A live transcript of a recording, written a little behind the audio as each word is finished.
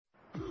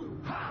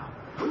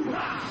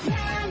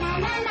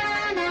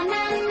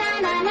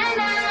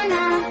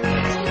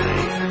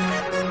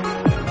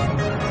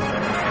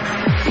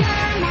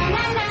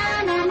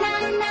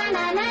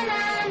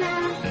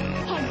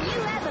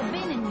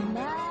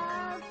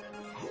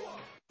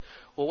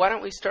Well, why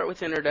don't we start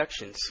with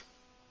introductions?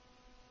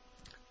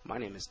 My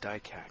name is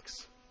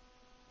Dycax.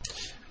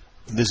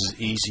 This is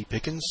Easy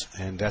Pickens,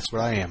 and that's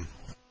what I am.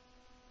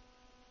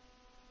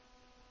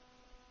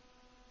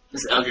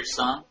 This is Eldritch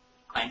Song,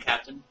 Clan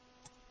Captain.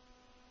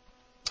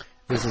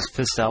 This is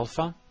Fist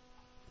Alpha.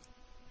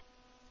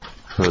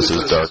 This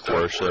is Dark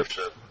Worship.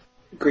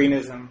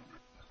 Greenism.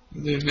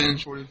 The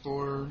Avenged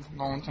 44,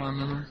 long time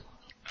member.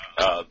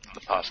 The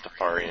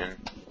Pastafarian.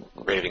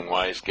 Raving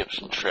Wise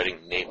Gibson Shredding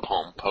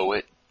Napalm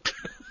Poet.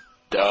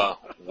 Duh,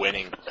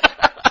 winning.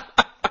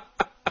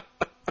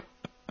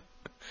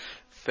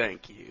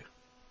 Thank you.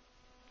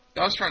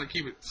 I was trying to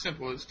keep it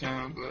simple this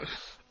time, but...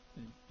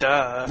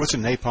 Duh. What's a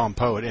napalm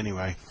poet,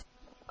 anyway?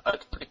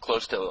 It's pretty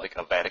close to like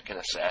a Vatican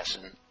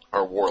assassin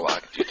or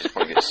warlock, if you just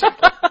want to get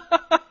simple.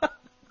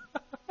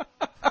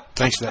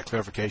 Thanks for that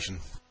clarification.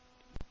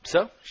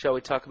 So, shall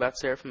we talk about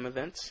Seraphim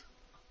events?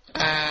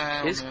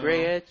 Is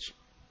Grey Edge?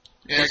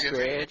 Yeah, is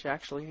Grey Edge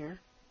actually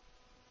here?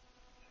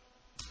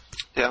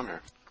 Yeah, I'm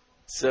here.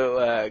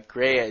 So,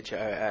 Grey Edge,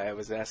 I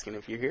was asking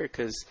if you're here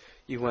because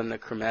you won the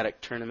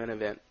Chromatic Tournament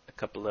event a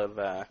couple of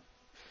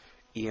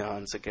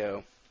eons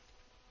ago.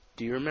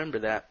 Do you remember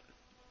that?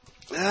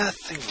 I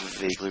think I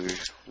vaguely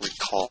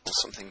recall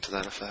something to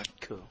that effect.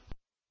 Cool.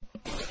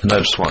 And I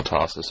just want to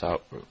toss this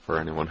out for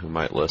anyone who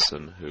might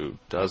listen who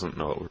doesn't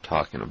know what we're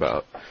talking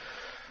about.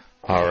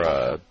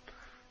 Our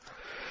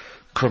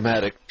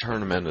Chromatic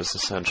Tournament is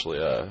essentially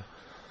a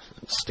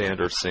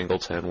standard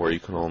singleton where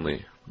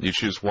you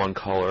choose one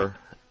color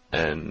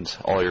and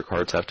all your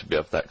cards have to be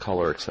of that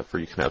color except for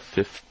you can have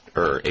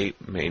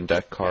 8 main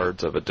deck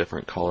cards of a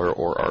different color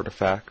or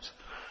artifact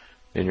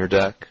in your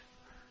deck.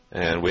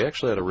 And we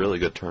actually had a really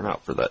good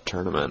turnout for that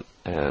tournament.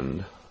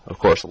 And, of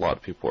course, a lot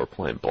of people were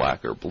playing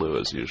black or blue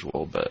as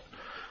usual, but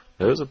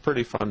it was a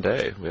pretty fun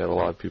day. We had a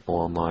lot of people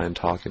online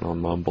talking on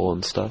Mumble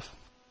and stuff.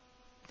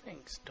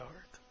 Thanks,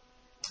 Dark.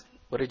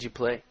 What did you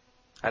play?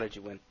 How did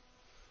you win?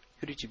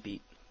 Who did you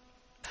beat?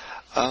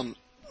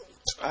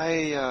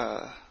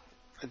 I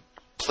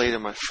played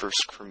in my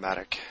first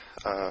Chromatic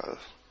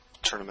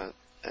tournament,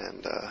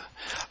 and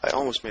I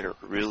almost made a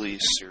really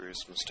serious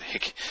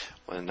mistake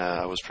when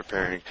I was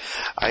preparing.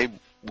 I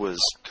was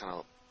kind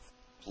of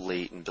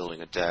late in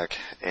building a deck,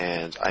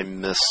 and I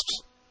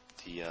missed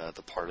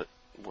the part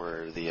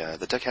where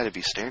the deck had to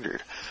be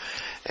standard.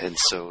 And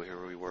so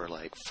here we were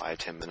like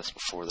 5-10 minutes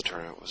before the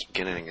tournament was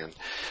beginning, and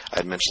I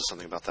had mentioned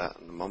something about that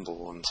in the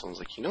Mumble, and someone was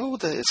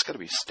like, that it's got to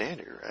be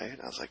standard, right?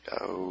 And I was like,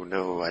 oh,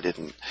 no, I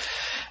didn't.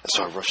 And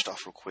so I rushed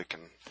off real quick,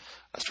 and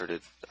I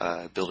started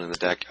building the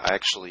deck. I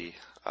actually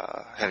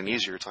had an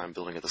easier time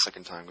building it the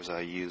second time because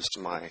I used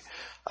my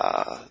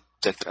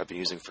deck that I've been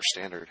using for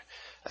standard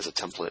as a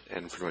template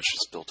and pretty much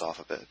just built off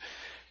of it,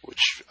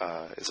 which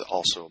is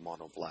also a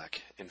mono-black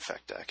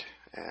infect deck.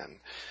 And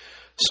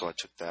so I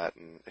took that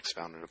and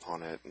expounded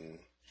upon it and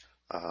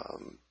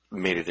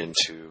made it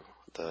into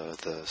the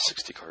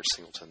 60-card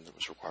singleton that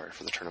was required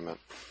for the tournament.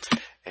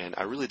 And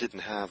I really didn't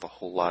have a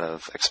whole lot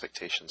of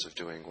expectations of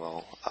doing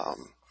well.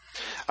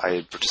 I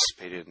had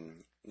participated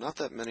in not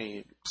that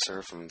many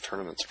Seraphim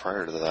tournaments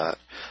prior to that,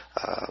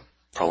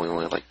 probably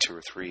only like 2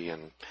 or 3,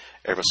 and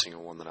every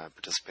single one that I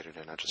participated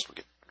in, I just would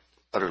get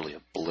utterly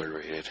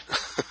obliterated.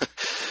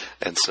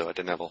 And so I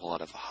didn't have a whole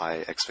lot of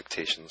high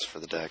expectations for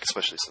the deck,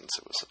 especially since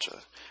it was such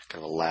a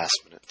kind of a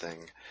last-minute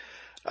thing.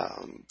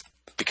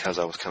 Because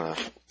I was kind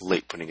of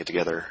late putting it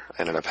together,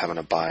 I ended up having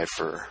to buy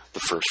for the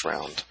first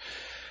round.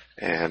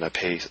 And I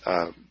faced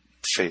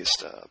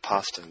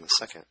Pasta in the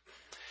second.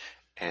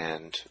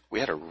 And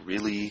we had a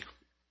really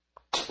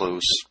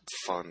close,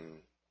 fun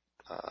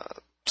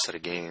set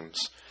of games.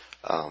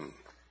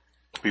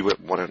 We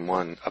went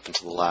 1-1 up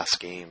until the last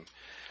game.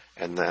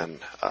 And then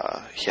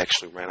he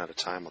actually ran out of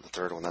time on the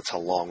third one. That's how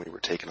long we were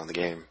taking on the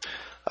game.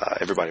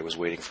 Everybody was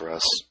waiting for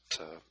us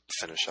to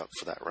finish up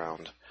for that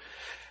round.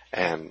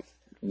 And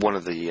one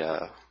of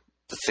the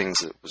things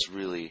that was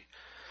really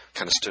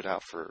kind of stood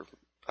out for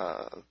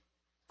the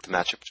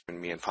matchup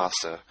between me and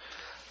Pasta,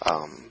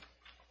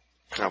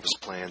 I was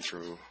playing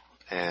through,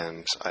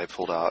 and I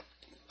pulled out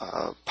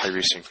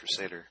Pyresian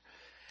Crusader,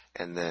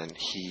 and then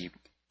he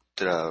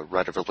did a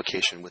Rite of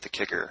Replication with a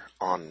kicker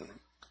on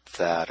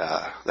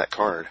that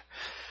card.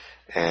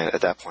 And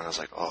at that point I was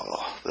like,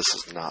 oh, this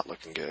is not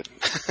looking good.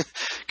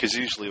 Because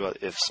usually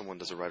if someone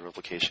does a Rite of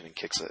Replication and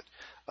kicks it,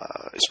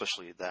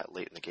 especially that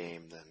late in the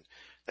game, then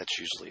that's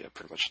usually a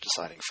pretty much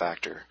deciding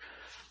factor.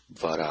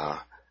 But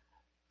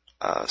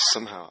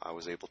somehow I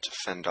was able to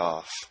fend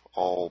off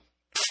all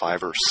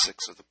 5 or 6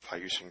 of the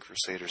Pyresian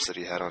Crusaders that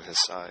he had on his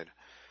side.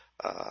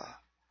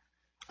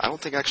 I don't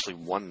think I actually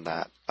won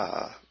that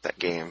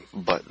game,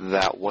 but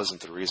that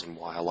wasn't the reason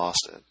why I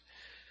lost it.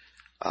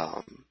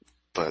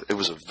 But it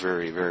was a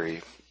very,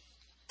 very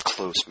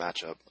close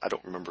matchup. I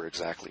don't remember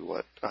exactly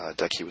what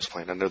deck he was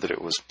playing. I know that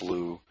it was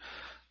blue,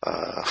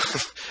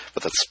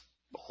 but that's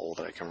all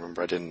that I can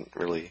remember. I didn't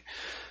really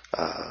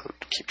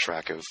keep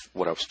track of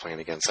what I was playing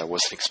against. I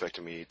wasn't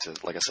expecting me to,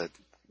 like I said,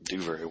 do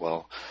very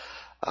well.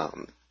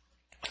 And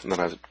then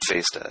I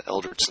faced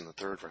Eldritch in the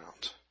third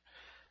round.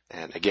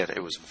 And again,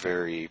 it was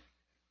very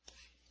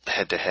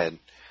head-to-head.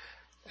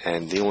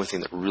 And the only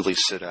thing that really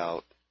stood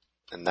out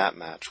in that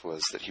match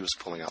was that he was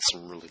pulling out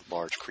some really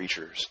large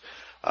creatures.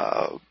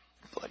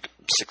 Like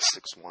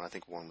 661, I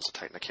think one was a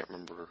Titan. I can't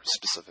remember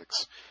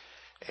specifics.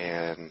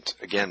 And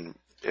again,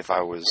 if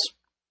I was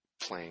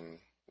playing,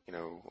 in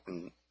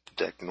the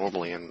deck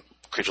normally and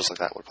creatures like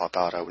that would pop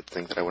out, I would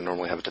think that I would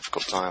normally have a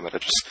difficult time.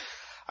 But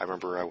I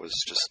remember I was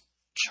just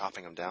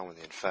chopping them down with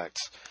the infect.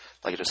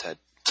 Like I just had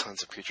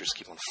tons of creatures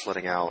keep on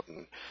flooding out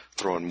and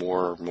throwing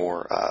more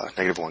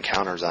negative one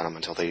counters at them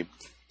until they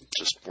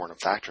just weren't a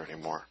factor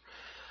anymore.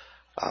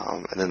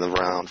 And then the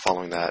round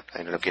following that, I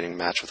ended up getting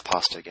matched with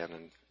Pasta again,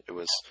 and it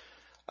was,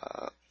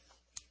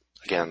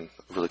 again,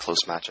 a really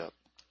close matchup.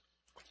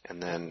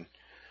 And then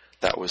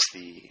that was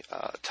the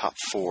top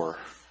 4.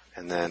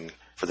 And then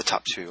for the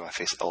top 2, I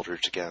faced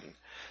Eldritch again.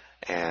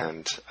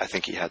 And I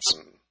think he had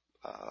some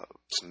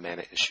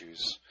mana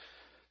issues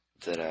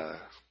that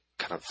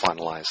kind of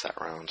finalized that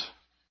round.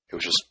 It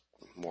was just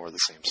more of the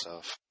same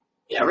stuff.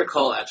 Yeah, I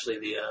recall actually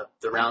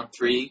the round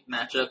 3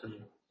 matchup,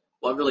 and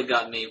what really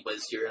got me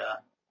was your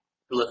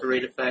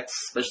proliferate effects,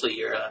 especially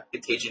your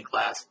Contagion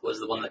class was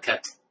the one that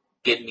kept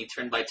getting me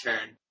turn by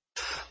turn.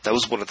 That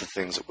was one of the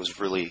things that was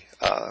really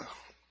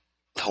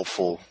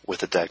helpful with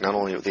the deck, not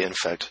only the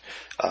infect,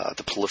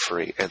 the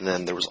proliferate, and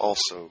then there was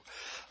also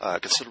a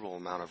considerable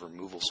amount of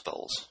removal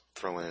spells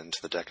thrown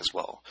into the deck as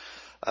well.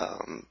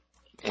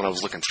 When I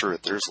was looking through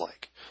it, there's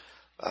like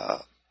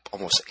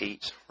almost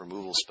 8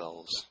 removal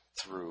spells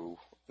through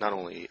not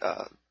only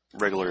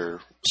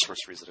regular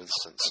sorceries at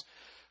instance,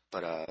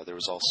 but there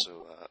was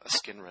also a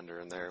skin render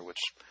in there, which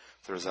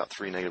throws out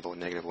 3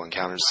 -1/-1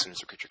 counters as soon as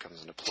the creature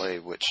comes into play,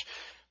 which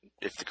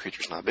if the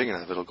creature's not big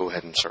enough, it'll go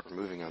ahead and start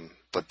removing them.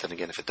 But then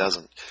again, if it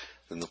doesn't,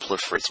 then the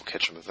proliferates will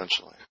catch them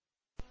eventually.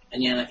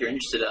 And yeah, if you're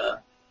interested,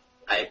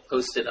 I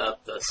posted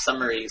up the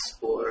summaries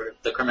for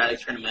the Chromatic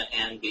Tournament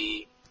and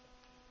the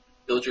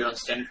Build Your Own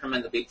Standard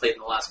Tournament that we played in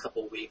the last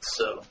couple of weeks.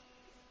 So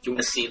if you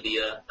want to see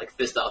the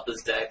Fist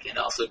Alpha's deck and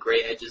also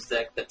Grey Edge's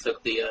deck that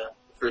took the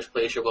first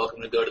place, you're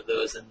welcome to go to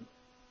those and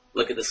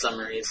look at the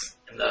summaries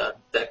and the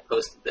deck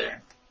posted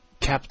there.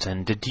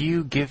 Captain, did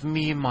you give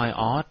me my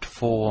art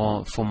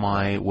for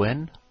my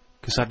win?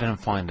 Because I didn't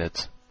find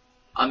it.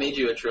 I made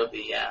you a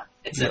trophy, yeah.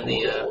 It's in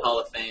the Hall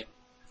of Fame.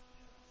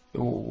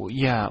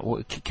 Yeah,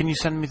 can you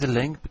send me the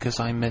link? Because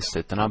I missed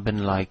it, and I've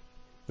been,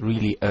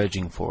 really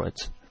urging for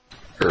it.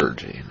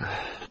 Urging.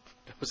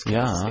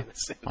 Yeah,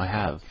 I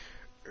have.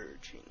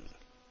 Urging.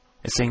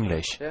 It's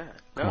English. Yeah,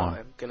 Come on.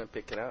 I'm going to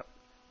pick it up.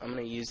 I'm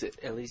going to use it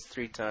at least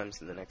 3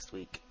 times in the next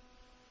week.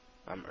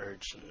 I'm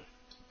urging.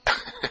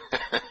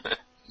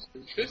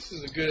 This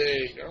is a good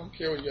egg. I don't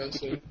care what you guys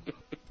say.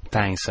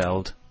 Thanks,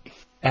 Eld.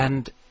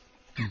 And,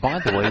 by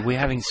the way, we're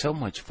having so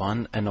much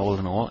fun and all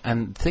in all.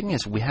 And the thing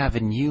is, we have a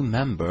new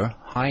member,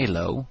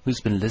 Hilo,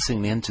 who's been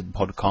listening into the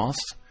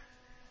podcast.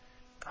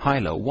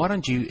 Hilo, why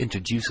don't you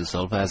introduce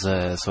yourself as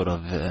a sort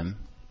of,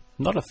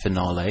 not a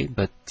finale,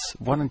 but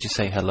why don't you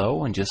say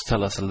hello and just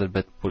tell us a little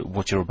bit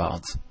what you're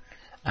about?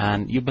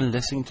 And you've been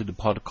listening to the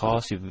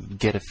podcast, you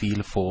get a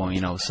feel for,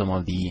 some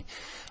of the,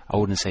 I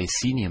wouldn't say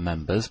senior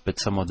members, but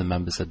some of the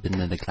members have been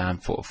in the clan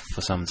for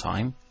some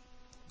time.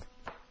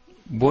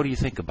 What do you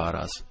think about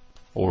us,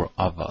 or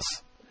of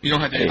us? You don't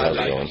have to. Hey, how's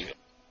it going?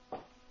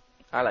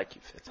 I like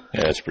you, Fitz.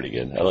 Yeah, it's pretty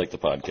good. I like the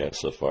podcast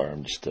so far.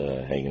 I'm just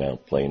hanging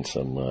out, playing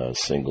some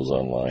singles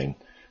online,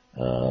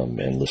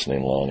 and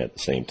listening along at the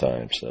same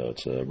time. So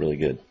it's really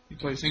good. You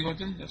play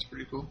Singleton? That's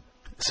pretty cool.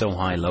 So,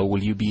 Hilo,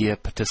 will you be a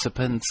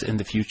participant in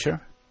the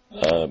future?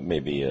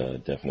 Maybe a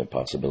definite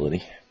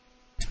possibility.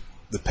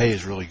 The pay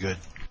is really good.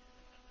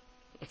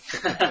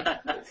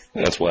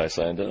 That's why I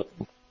signed up.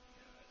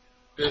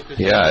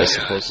 Yeah, I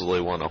supposedly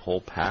won a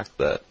whole pack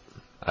that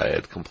I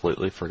had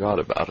completely forgot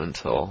about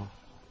until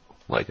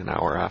an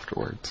hour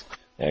afterwards.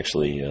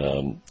 Actually,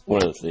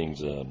 one of the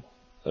things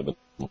I've been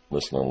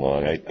listening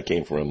along, I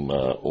came from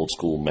old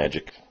school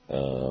Magic.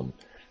 I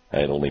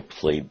had only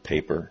played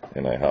paper,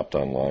 and I hopped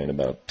online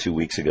about 2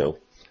 weeks ago.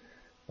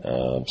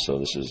 So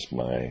this is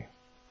my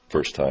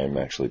first time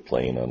actually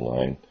playing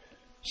online.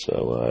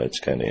 So it's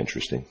kind of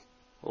interesting.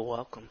 Well,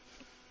 welcome.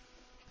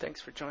 Thanks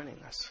for joining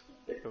us.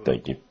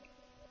 Thank you.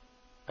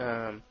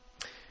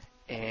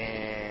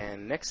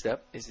 And next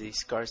up is the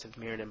Scars of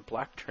Mirrodin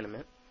Black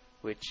Tournament,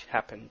 which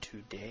happened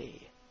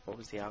today. What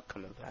was the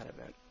outcome of that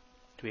event?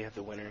 Do we have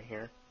the winner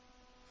here?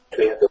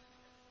 I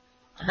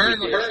heard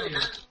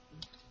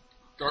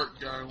dark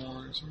guy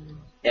won or something.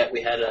 Yeah,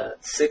 we had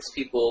 6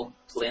 people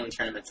play in the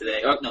tournament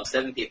today. Oh, no,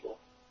 7 people.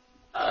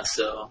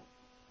 So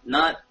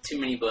not too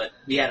many, but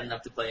we had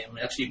enough to play. And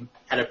we actually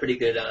had a pretty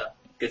good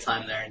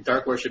time there. And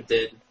Dark Worship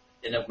did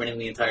end up winning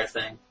the entire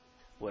thing.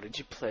 What did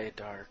you play,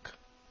 Dark?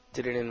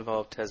 Did it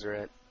involve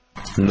Tezzeret?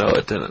 No,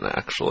 it didn't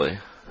actually.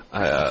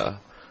 I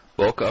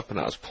woke up and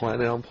I was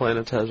planning on playing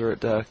a Tezzeret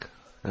deck,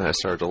 and I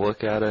started to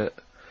look at it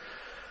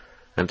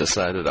and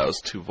decided I was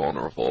too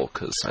vulnerable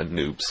because I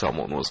knew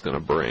someone was going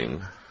to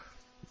bring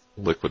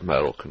liquid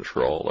metal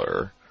control,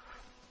 or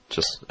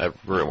just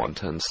everyone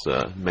tends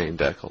to main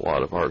deck a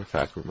lot of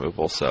artifact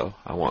removal, so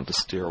I wanted to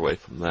steer away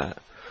from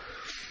that.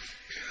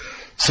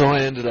 So I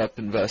ended up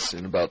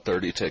investing about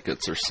 30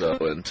 tickets or so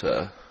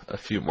into a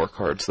few more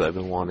cards that I've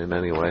been wanting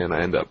anyway, and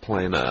I ended up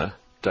playing a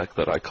deck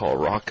that I call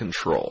Rock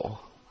Control.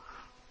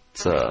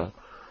 It's a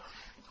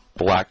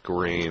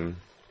black-green,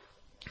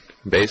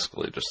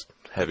 basically just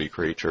heavy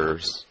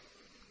creatures,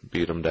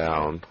 beat them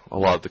down. A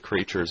lot of the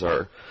creatures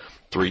are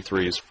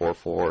 3/3s,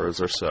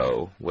 4/4s or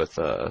so with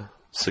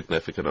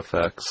significant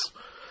effects.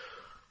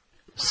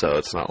 So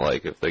it's not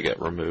like if they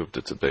get removed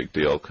it's a big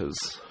deal,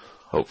 because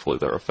hopefully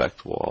their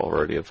effect will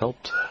already have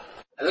helped.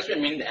 I was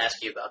actually meaning to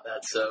ask you about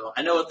that. So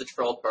I know what the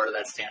troll part of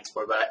that stands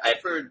for, but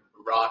I've heard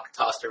rock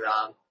tossed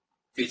around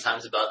a few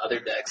times about other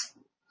decks.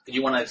 Did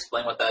you want to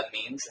explain what that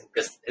means?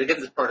 Because it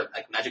gets part of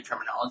like magic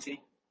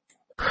terminology.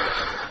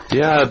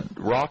 Yeah,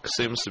 rock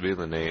seems to be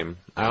the name.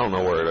 I don't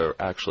know where it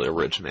actually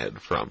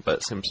originated from, but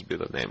it seems to be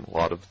the name. A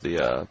lot of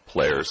the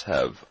players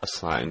have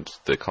assigned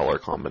the color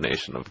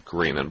combination of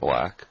green and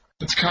black.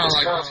 It's kind of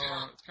like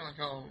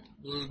how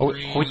blue,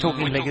 green... Are we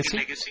talking Legacy?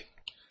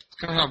 It's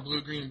kind of how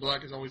blue, green,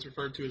 black is always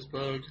referred to as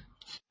bug.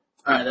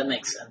 Alright, that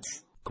makes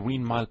sense.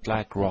 Green, mild,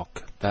 black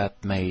rock.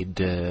 That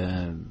made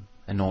a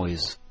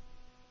noise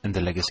in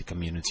the Legacy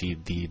community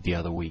the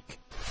other week.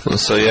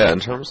 So yeah, in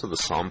terms of the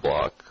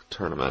Somblock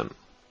tournament,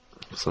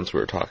 since we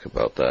were talking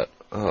about that,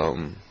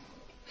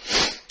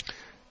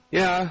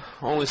 yeah,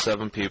 only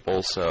 7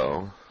 people,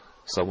 so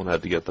someone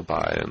had to get the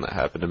buy-in. That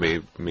happened to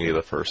me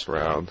the first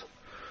round.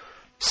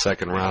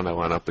 Second round, I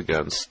went up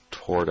against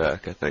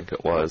Tordek, I think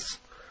it was.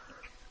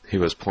 He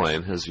was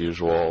playing his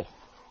usual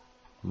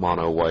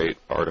mono-white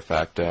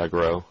artifact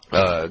aggro.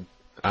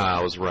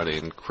 I was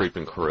running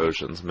Creeping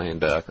Corrosion's main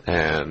deck,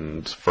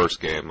 and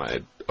first game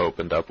I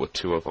opened up with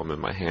 2 of them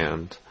in my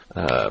hand.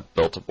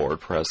 Built a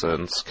board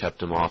presence,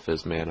 kept him off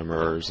his mana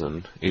mirrors,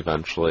 and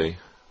eventually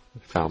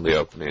found the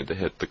opening to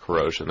hit the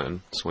corrosion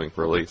and swing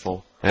for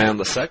lethal. And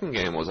the second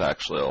game was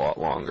actually a lot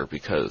longer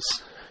because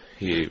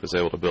he was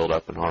able to build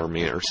up an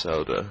army or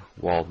so to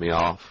wall me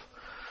off.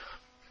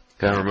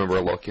 I remember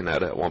looking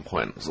at it at one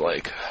point and was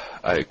like,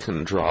 I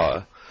can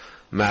draw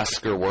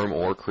Massacre Worm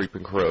or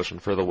Creeping Corrosion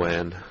for the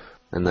win.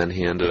 And then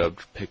he ended up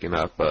picking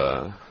up,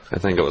 I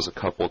think it was a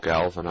couple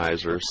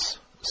Galvanizers,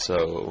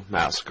 so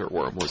Massacre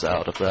Worm was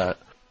out of that.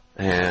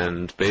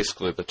 And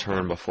basically the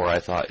turn before I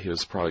thought he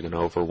was probably going to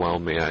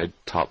overwhelm me, I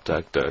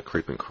top-decked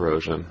Creeping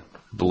Corrosion,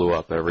 blew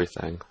up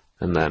everything,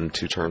 and then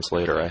 2 turns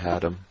later I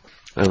had him.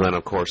 And then,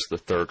 of course, the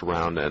third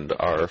round and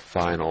our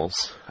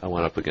finals, I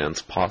went up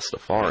against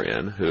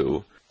Pastafarian,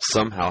 who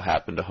somehow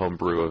happened to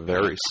homebrew a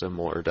very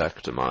similar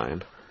deck to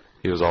mine.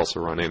 He was also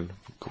running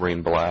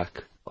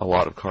green-black, a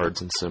lot of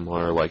cards in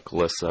similar, like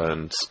Glissa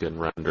and Skin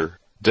Render.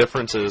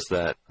 Difference is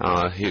that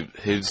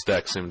his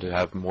deck seemed to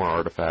have more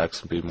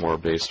artifacts and be more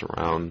based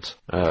around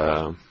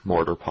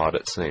Mortar Pot,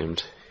 it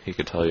seemed. He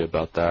could tell you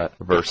about that.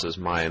 Versus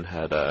mine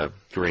had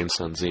Green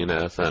Sun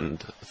Zenith and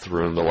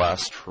threw in the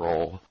last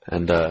troll.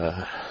 And,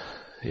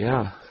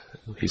 yeah,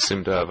 he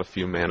seemed to have a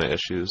few mana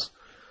issues.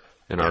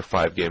 In our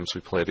 5 games we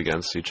played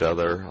against each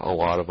other, a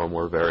lot of them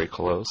were very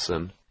close,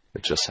 and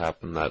it just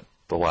happened that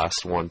the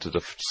last one to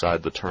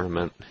decide the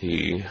tournament,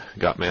 he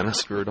got mana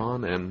screwed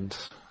on and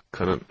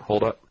couldn't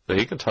hold up. But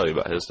he can tell you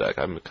about his deck.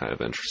 I'm kind of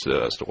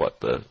interested as to what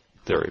the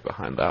theory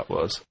behind that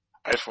was.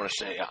 I just want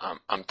to say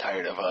I'm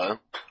tired of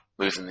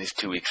losing these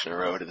 2 weeks in a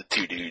row to the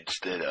 2 dudes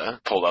that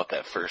pulled out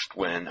that first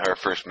win, or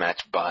first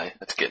match bye.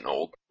 That's getting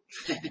old.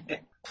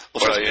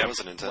 Well, yeah, it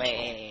wasn't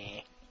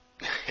intentional.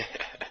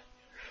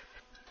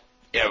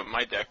 Yeah, but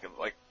my deck,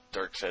 like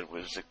Dirk said,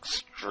 was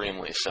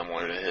extremely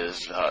similar to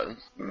his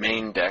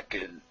main deck.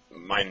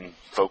 Mine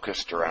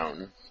focused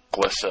around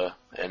Glissa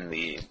and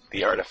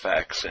the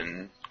artifacts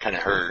and kind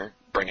of her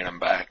bringing them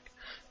back.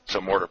 So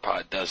Mortar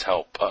Pod does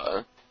help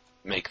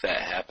make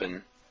that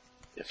happen.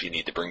 If you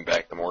need to bring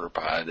back the Mortar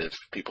Pod, if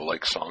people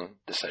like Song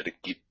decide to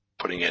keep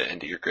putting it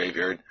into your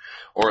graveyard,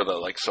 or the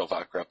like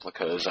Sovok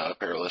replicas,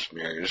 Perilous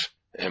Mirrors,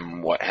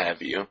 and what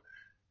have you.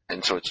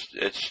 And so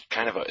it's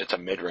kind of a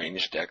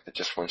mid-range deck that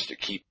just wants to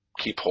keep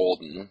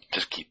holding,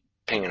 just keep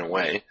pinging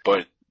away.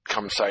 But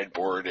come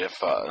sideboard, if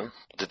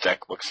the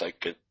deck looks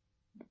like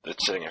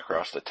it's sitting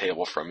across the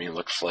table from you,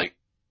 looks like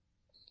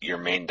your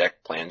main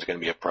deck plan is going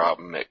to be a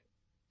problem,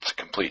 it's a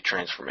complete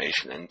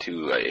transformation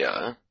into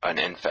an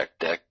infect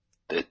deck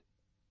that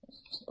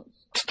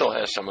still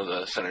has some of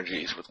the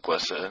synergies with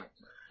Glissa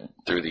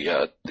through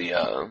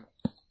the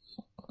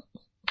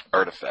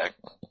artifact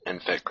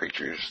infect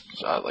creatures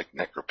like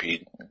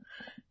Necropede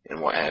and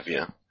what have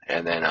you,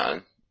 and then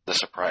the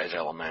surprise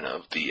element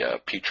of the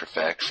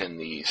Petrifex and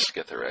the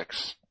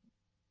Skithirex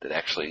that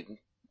actually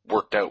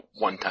worked out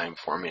one time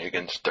for me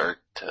against Dark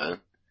to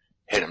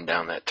hit him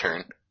down that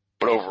turn.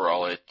 But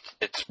overall,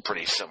 it's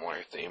pretty similar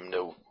theme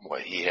to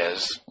what he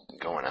has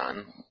going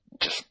on.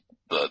 Just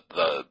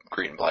the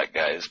green and black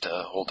guys to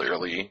hold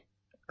early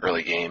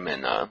game,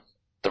 and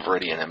the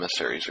Viridian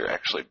emissaries are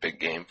actually big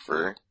game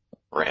for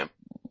ramp.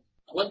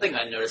 One thing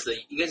I noticed that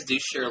you guys do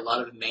share a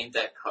lot of main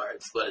deck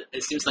cards, but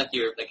it seems like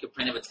your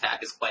plan of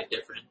attack is quite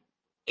different.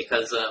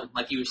 Because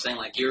like you were saying,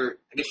 I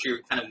guess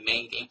your kind of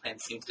main game plan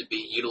seems to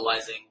be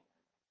utilizing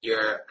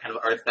your kind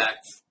of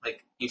artifacts,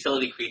 like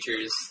utility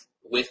creatures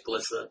with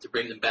Glissa to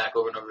bring them back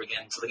over and over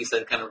again. So like you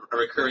said, kind of a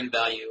recurring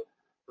value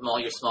from all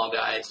your small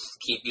guys. Just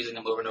keep using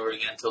them over and over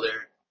again until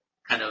their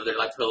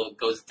life total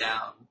goes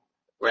down.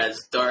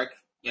 Whereas Dark,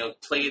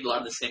 played a lot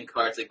of the same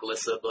cards at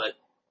Glissa, but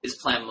his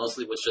plan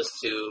mostly was just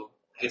to,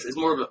 I guess, it's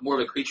more of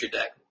a creature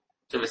deck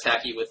to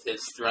attack you with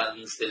his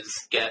Thruns, his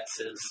Gets,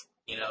 his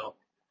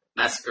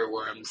Massacre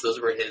Worms.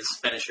 Those were his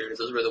finishers.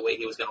 Those were the way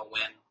he was going to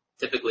win.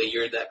 Typically,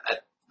 your deck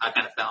I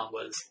kind of found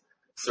was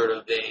sort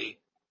of a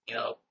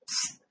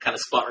kind of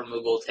spot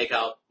removal, take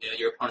out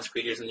your opponent's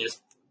creatures and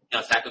just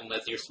attack them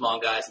with your small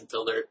guys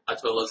until their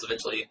total is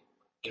eventually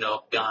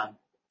gone.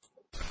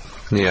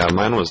 Yeah,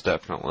 mine was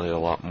definitely a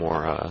lot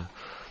more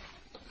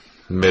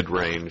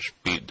mid-range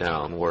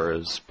beatdown,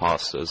 whereas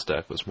Pasta's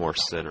deck was more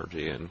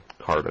synergy and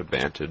card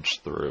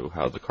advantage through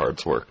how the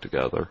cards work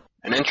together.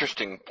 An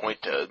interesting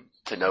point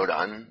to note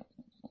on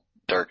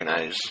Dark and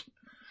I's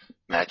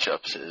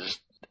matchups is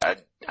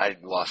I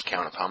lost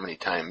count of how many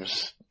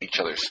times each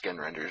other's skin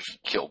renders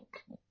killed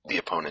the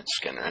opponent's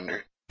skin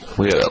render.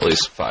 We had at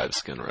least 5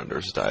 skin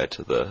renders die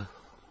to the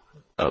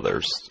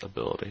other's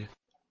ability.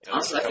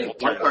 Honestly, I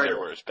think one card there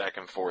was back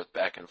and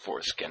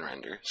forth, skin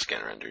render,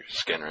 skin render,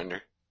 skin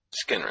render,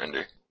 skin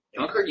render.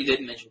 One card you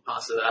didn't mention,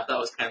 Pasta, that I thought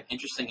was kind of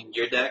interesting in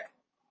your deck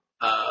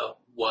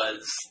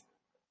was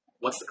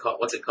what's it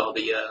called?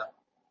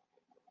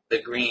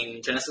 The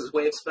green Genesis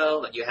Wave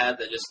spell that you had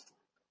that just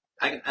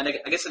I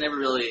guess I never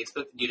really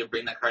expected you to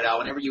bring that card out.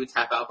 Whenever you would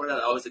tap out for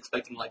that, I was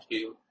expecting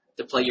you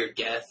to play your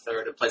Geth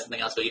or to play something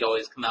else, but you'd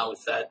always come out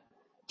with that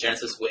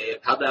Genesis Wave.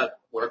 How'd that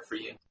work for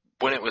you?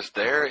 When it was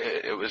there,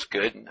 it was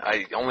good.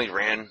 I only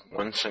ran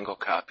one single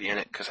copy in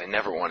it because I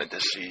never wanted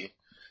to see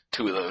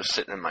 2 of those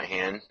sitting in my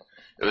hand.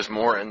 It was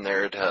more in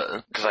there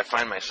because I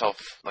find myself,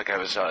 like I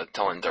was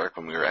telling Dark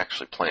when we were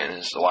actually playing,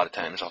 is a lot of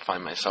times I'll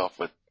find myself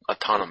with a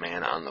ton of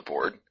mana on the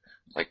board,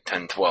 like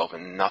 10, 12,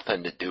 and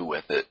nothing to do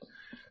with it.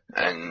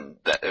 And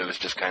that it was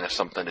just kind of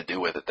something to do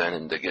with it then,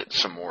 and to get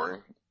some more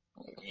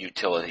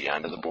utility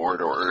onto the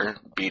board or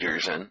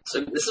beaters in.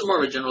 So this is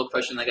more of a general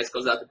question, I guess,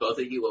 goes out to both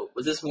of you.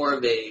 Was this more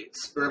of a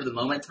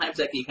spur-of-the-moment type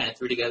deck you kind of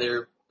threw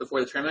together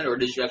before the tournament, or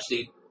did you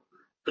actually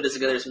put this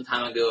together some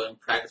time ago and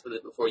practice with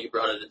it before you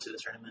brought it into the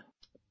tournament?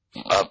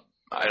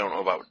 I don't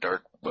know about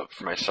Dark, but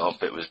for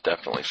myself, it was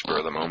definitely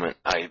spur-of-the-moment.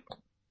 I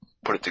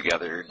put it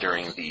together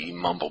during the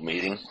Mumble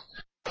meeting.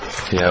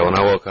 Yeah, when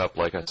I woke up,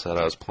 like I said,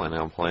 I was planning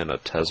on playing a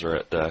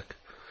Tezzeret deck,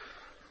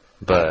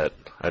 but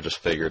I just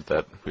figured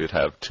that we would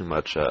have too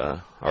much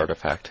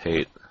artifact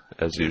hate,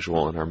 as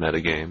usual, in our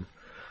metagame,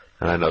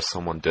 and I know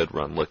someone did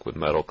run liquid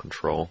metal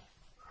control.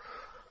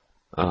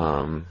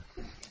 So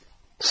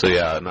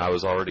yeah, and I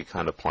was already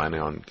kind of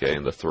planning on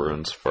getting the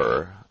Thruns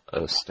for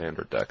a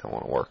standard deck I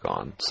want to work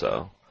on,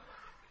 so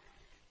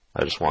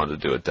I just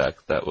wanted to do a deck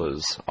that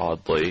was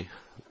oddly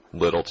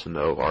little to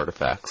no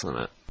artifacts in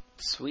it.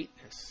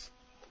 Sweetness.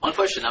 One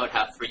question I would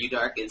have for you,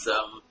 Dark, is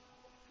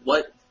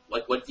what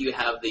do you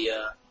have the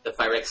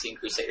Phyrexian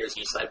Crusaders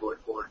in your sideboard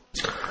for?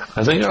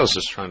 I think I was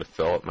just trying to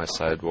fill up my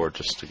sideboard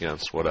just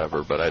against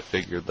whatever, but I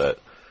figured that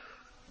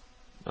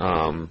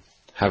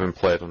having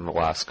played in the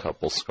last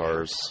couple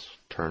Scars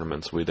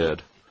tournaments we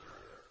did,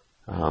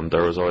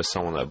 there was always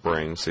someone that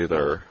brings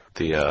either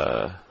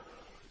the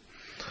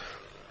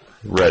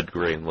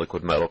red-green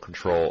liquid metal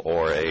control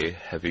or a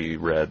heavy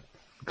red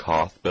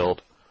Koth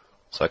build.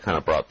 So I kind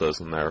of brought those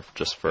in there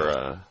just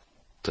for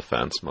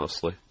defense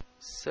mostly.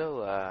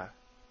 So,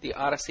 the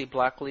Odyssey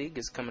Block League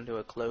is coming to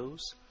a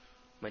close.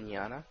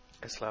 Mañana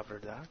es la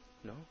verdad,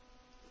 no?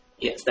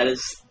 Yes,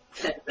 that's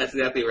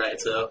exactly right.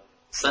 So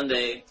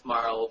Sunday,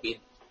 tomorrow, will be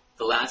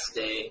the last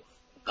day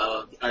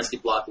of the Odyssey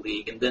Block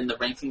League, and then the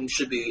rankings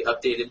should be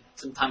updated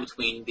sometime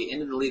between the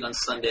end of the league on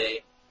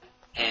Sunday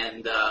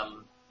and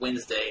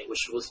Wednesday, which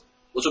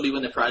will be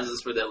when the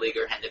prizes for that league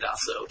are handed out.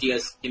 So if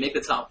you make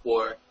the top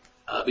 4,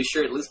 be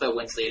sure at least by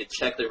Wednesday to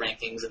check the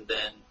rankings, and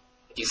then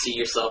if you see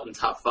yourself in the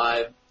top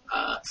 5,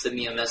 send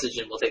me a message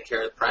and we'll take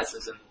care of the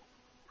prizes and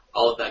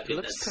all of that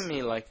goodness. It looks to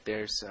me like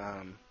there's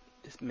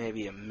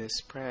maybe a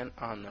misprint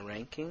on the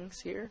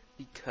rankings here,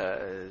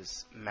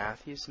 because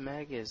Matthew's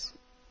Meg is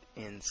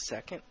in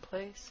second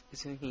place.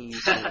 Isn't he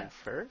in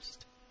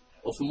first?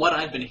 Well, from what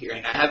I've been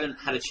hearing, I haven't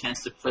had a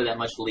chance to play that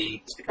much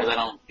League just because I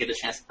don't get a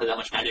chance to play that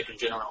much Magic in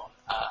general.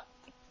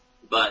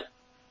 But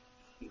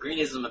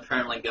Greenism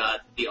apparently got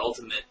the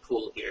ultimate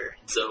pool here.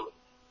 And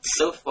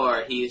so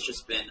far, he has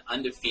just been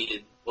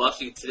undefeated. Well,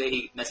 actually, today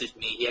he messaged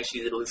me. He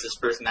actually did lose his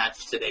first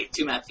match today.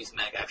 2 Matthews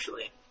Meg,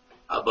 actually.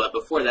 But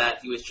before that,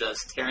 he was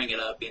just tearing it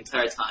up the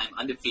entire time,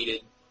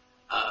 undefeated.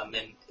 And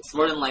it's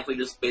more than likely,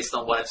 just based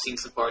on what I've seen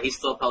so far, he's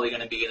still probably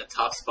going to be in the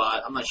top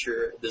spot. I'm not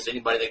sure if there's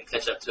anybody that can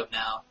catch up to him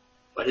now.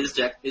 But his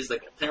deck is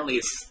like apparently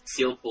his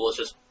sealed pool has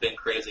just been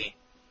crazy.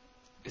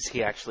 Is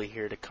he actually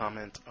here to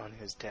comment on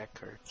his deck?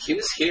 Or? He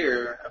was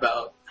here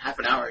about half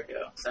an hour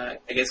ago, so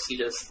I guess he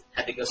just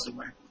had to go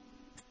somewhere.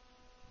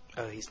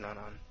 Oh, he's not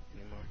on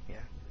anymore.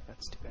 Yeah,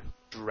 that's too bad.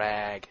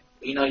 Drag.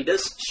 You know, he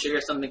does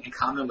share something in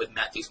common with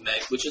Matthew's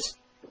Meg, which is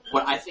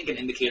what I think an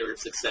indicator of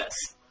success.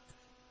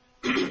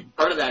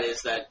 Part of that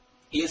is that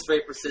he is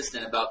very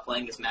persistent about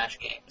playing his match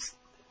games.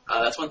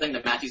 That's one thing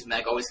that Matthew's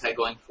Meg always had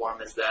going for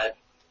him is that,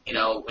 you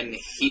know, when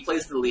he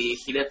plays the league,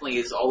 he definitely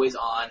is always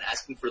on,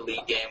 asking for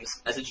league games,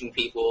 messaging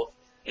people,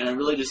 you know, and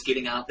really just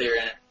getting out there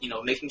and, you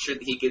know, making sure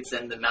that he gets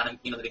in the amount of,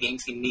 you know, the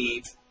games he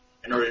needs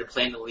in order to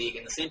play in the league.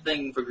 And the same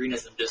thing for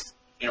Greenism, just,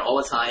 you know, all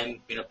the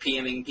time, you know,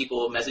 PMing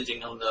people,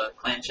 messaging on the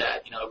clan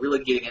chat, you know,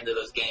 really getting into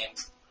those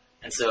games.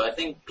 And so I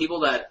think people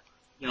that,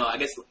 you know, I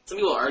guess some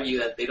people argue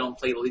that they don't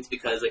play the leagues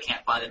because they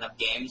can't find enough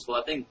games. Well,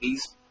 I think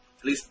these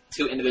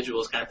two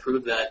individuals kind of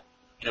prove that,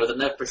 you know, with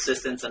enough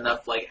persistence,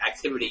 enough like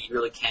activity, you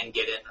really can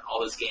get in all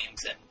those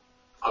games and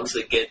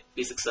obviously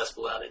be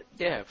successful at it.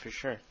 Yeah, for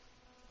sure.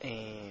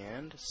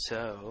 And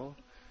so,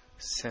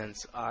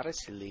 since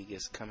Odyssey League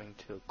is coming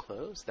to a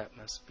close, that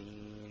must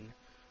mean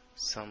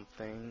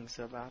something's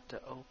about to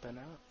open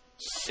up.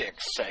 Sick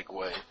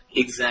segue.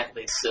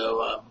 Exactly.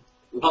 So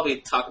we'll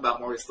probably talk about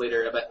more of this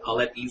later. But I'll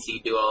let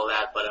Easy do all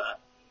that. But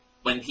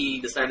when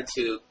he decided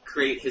to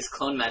create his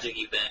Clone Magic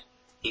event,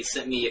 he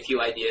sent me a few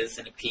ideas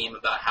in a PM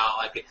about how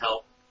I could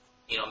help,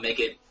 you know, make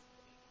it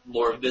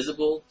more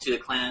visible to the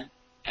clan.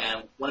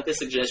 And one of his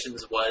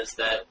suggestions was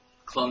that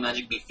Clone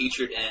Magic be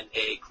featured in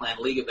a clan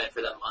league event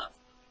for that month.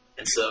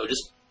 And so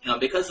just, you know,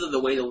 because of the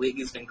way the league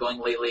has been going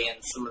lately and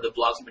some of the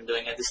blogs have been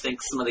doing, I just think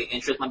some of the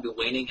interest might be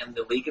waning in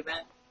the league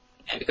event.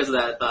 And because of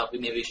that, I thought we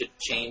maybe should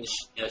change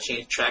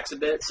tracks a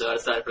bit. So I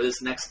decided for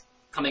this next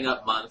coming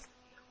up month,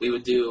 we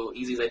would do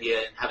Easy's idea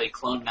and have a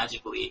Clone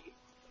Magic League.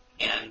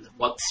 And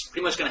what's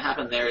pretty much going to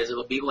happen there is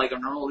it'll be like our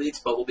normal leagues,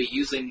 but we'll be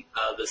using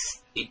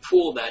the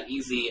pool that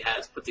Easy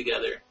has put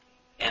together,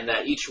 and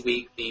that each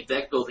week the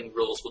deck building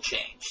rules will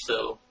change.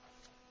 So,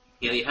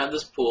 you know, you have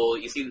this pool,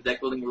 you see the deck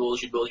building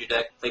rules, you build your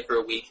deck, play for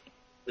a week.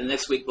 The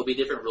next week will be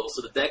different rules.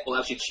 So the deck will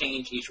actually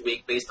change each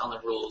week based on the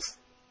rules,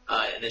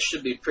 and it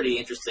should be pretty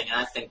interesting and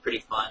I think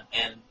pretty fun.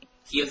 And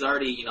he has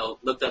already, you know,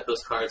 looked up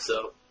those cards.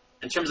 So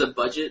in terms of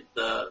budget,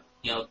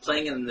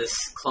 playing in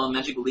this Clone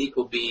Magic League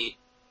will be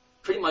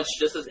pretty much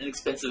just as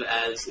inexpensive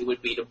as it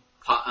would be to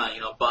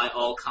buy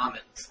all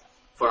commons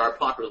for our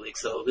Pauper League.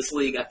 So this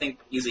league, I think,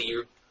 Easy,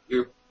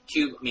 your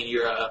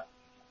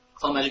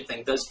Clone Magic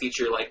thing does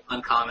feature like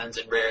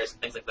uncommons and rares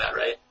and things like that,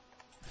 right?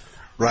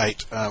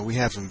 Right. We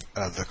have some.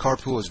 The card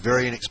pool is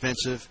very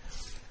inexpensive.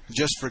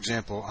 Just for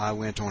example, I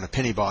went on a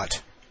penny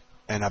bot,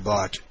 and I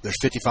bought. There's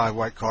 55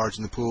 white cards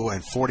in the pool,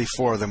 and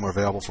 44 of them were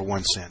available for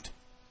 1 cent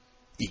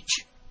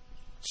each.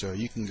 So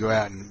you can go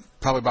out and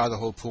probably buy the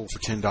whole pool for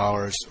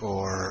 $10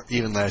 or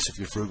even less if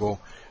you're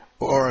frugal.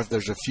 Or if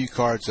there's a few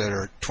cards that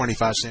are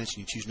 25 cents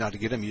and you choose not to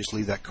get them, you just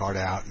leave that card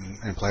out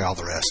and play all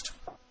the rest.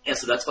 Yeah,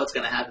 so that's what's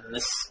going to happen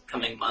this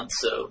coming month.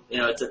 So, you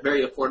know, it's a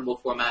very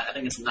affordable format. I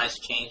think it's a nice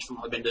change from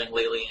what we've been doing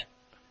lately.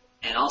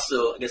 And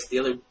also, I guess the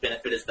other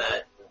benefit is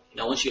that, you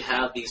know, once you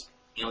have these,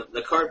 you know,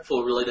 the card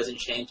pool really doesn't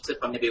change except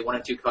by maybe 1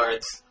 or 2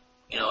 cards,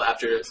 you know,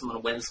 after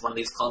someone wins one of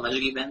these Clone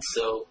Magic events.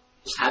 So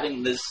just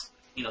having this,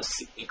 you know,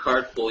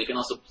 card pool, you can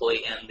also play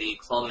in the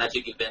Clone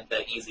Magic event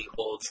that Easy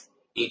holds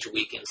each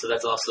weekend. So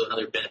that's also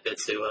another benefit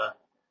to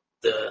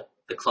the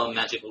Clone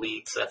Magic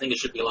League. So I think it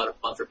should be a lot of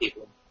fun for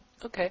people.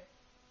 Okay.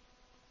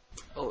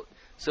 Oh,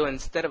 so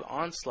instead of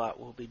Onslaught,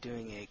 we'll be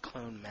doing a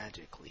Clone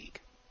Magic League.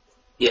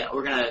 Yeah,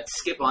 we're going to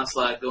skip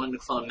Onslaught, go into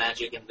Clone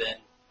Magic, and then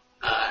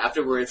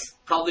afterwards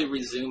probably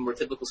resume our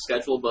typical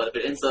schedule. But if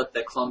it ends up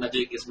that Clone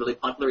Magic is really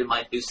popular, we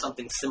might do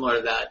something similar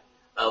to that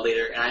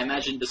later. And I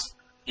imagine just,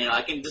 you know,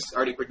 I can just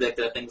already predict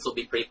that I think this will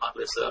be pretty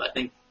popular. So I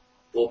think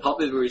we'll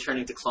probably be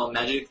returning to Clone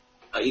Magic,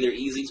 either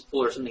Easy's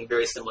pool or something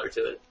very similar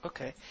to it.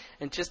 Okay.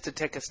 And just to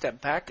take a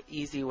step back,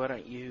 Easy, why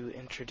don't you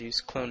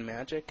introduce Clone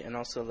Magic and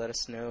also let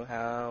us know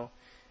how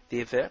the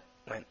event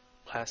went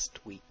last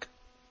week?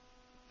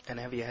 And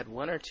have you had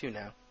 1 or 2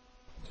 now?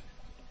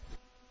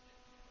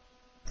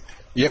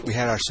 Yep, we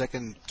had our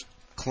second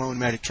Clone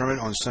Magic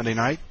tournament on Sunday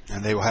night,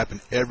 and they will happen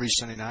every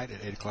Sunday night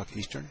at 8 o'clock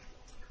Eastern.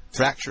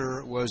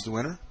 Fracture was the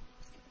winner.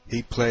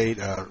 He played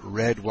a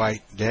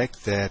red-white deck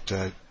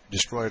that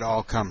destroyed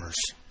all comers.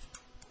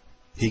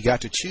 He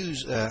got to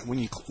choose, when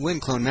you win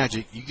Clone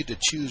Magic, you get to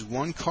choose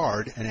 1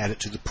 card and add it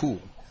to the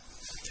pool.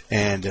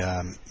 And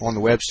on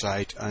the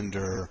website,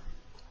 under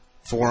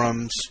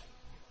forums,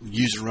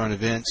 user-run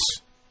events,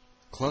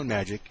 Clone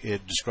Magic,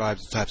 it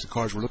describes the types of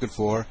cards we're looking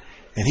for.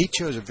 And he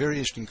chose a very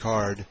interesting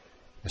card,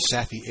 a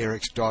Safi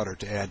Eric's Daughter,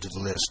 to add to the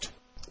list.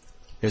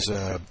 It's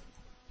a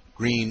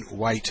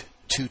green-white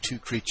 2/2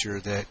 creature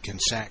that can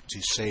sack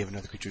to save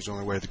another creature's on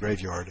their way to the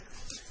graveyard.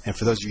 And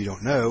for those of you who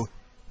don't know,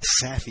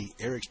 Safi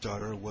Eric's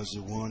Daughter was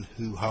the one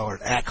who hollered,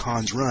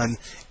 "Akhon's Run,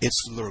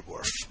 it's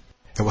Lurgorf."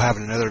 And we'll have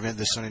another event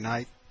this Sunday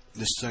night.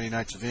 This Sunday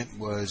night's event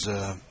was,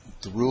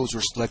 the rules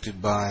were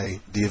selected by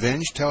The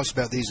Avenged. Tell us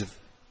about these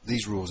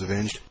these rules,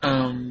 Avenged?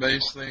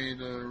 Basically,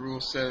 the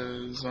rule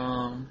says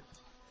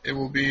it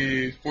will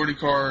be 40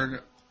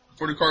 card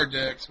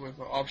decks with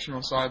an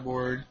optional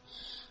sideboard,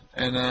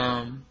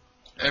 and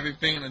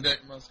everything in the deck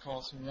must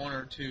cost 1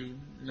 or 2,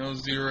 no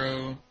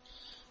 0.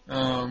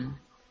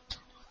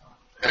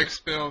 X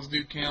spells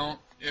do count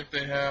if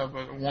they have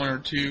a 1 or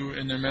 2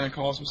 in their mana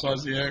cost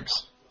besides the X.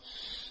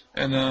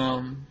 And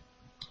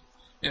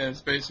yeah,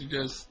 it's basically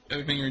just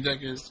everything in your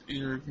deck is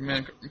either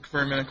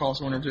preferred mana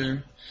cost 1 or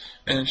 2.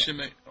 And it should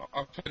make.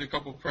 I've played a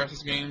couple of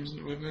practice games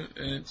with it,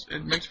 and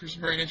it makes for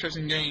some very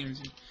interesting games.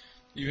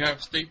 You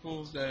have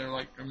staples that are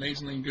like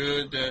amazingly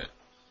good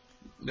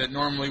that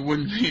normally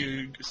wouldn't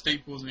be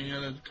staples in any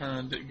other kind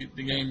of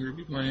the game you'd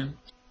be playing.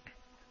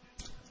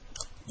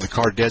 The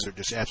card Desert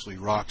just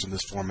absolutely rocks in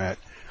this format.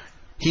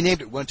 He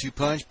named it 1-2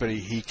 Punch, but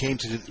he came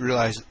to the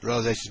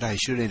realization now he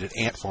should have named it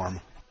Ant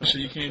Farm. So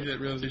you came to that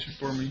realization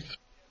for me.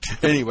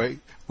 Anyway,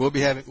 we'll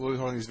be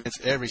holding these events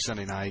every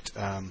Sunday night.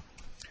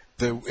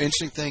 The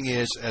interesting thing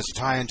is, as a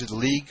tie into the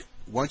league,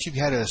 once you've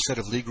had a set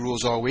of league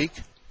rules all week,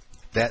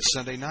 that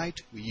Sunday night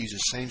we use the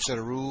same set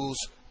of rules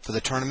for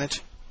the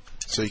tournament,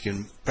 so you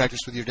can practice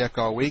with your deck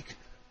all week,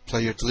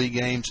 play your league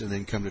games, and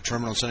then come to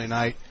tournament on Sunday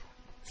night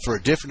for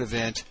a different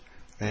event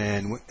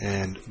and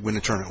win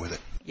a tournament with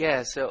it.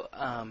 Yeah, so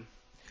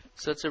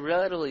it's a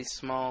relatively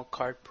small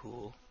card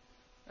pool.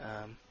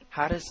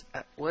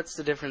 What's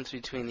the difference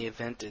between the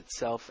event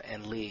itself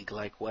and league?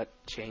 Like, what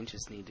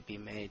changes need to be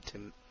made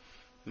to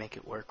make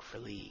it work for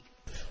league?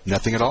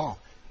 Nothing at all.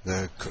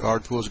 The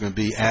card pool is going to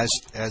be as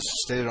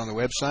stated on the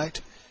website.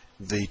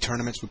 The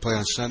tournaments we play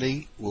on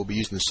Sunday will be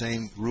using the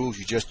same rules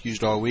you just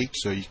used all week,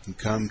 so you can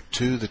come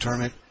to the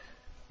tournament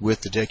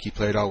with the deck you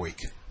played all week.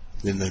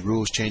 Then the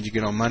rules change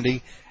again on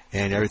Monday,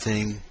 and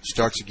everything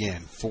starts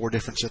again. 4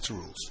 different sets of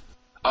rules.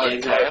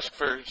 Can I ask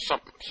for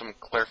some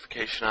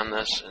clarification on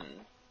this?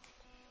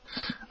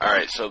 All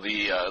right, so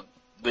the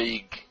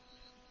league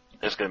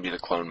is going to be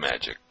the Clone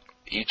Magic.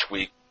 Each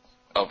week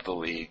of the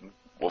league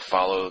will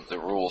follow the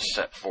rules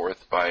set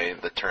forth by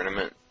the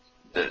tournament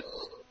that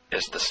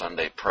is the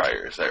Sunday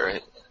prior. Is that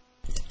right?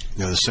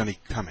 No, the Sunday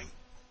coming.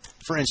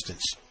 For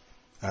instance,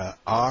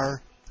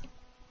 our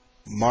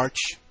March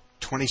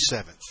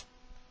 27th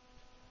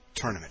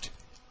tournament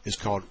is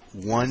called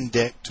One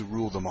Deck to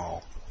Rule Them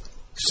All.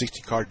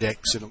 60-card deck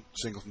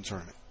singleton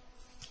tournament.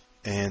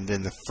 And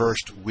then the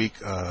first week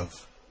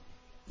of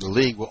the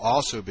league will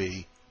also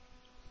be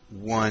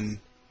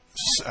one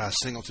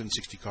singleton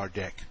 60-card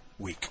deck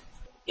week.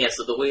 Yeah,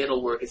 so the way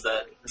it'll work is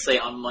that, say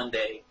on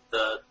Monday,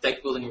 the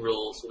deck building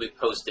rules will be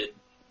posted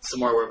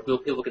somewhere where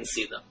people can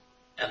see them.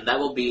 And that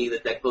will be the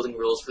deck building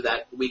rules for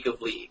that week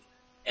of league.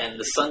 And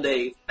the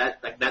Sunday,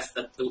 that's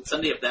the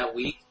Sunday of that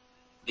week,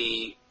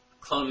 the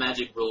Clone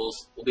Magic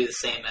rules will be the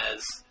same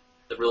as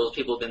the rules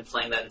people have been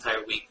playing that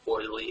entire week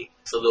for the league.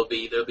 So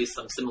there'll be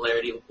some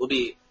similarity. Will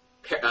be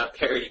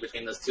parity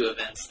between those two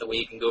events. The way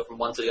you can go from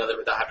one to the other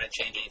without having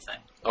to change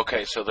anything.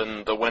 Okay, so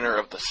then the winner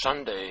of the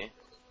Sunday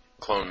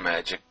Clone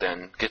Magic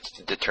then gets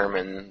to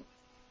determine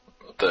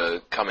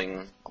the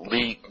coming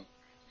league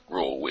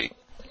rule week,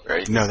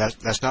 right? No,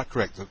 that's not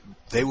correct.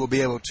 They will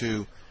be able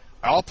to.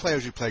 All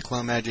players who play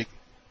Clone Magic,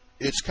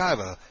 it's kind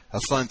of a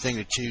fun thing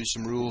to choose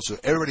some rules. So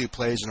everybody who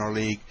plays in our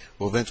league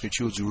will eventually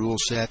choose a rule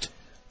set.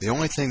 The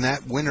only thing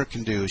that winner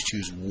can do is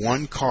choose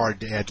one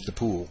card to add to the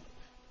pool,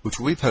 which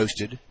will be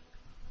posted,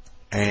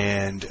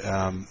 and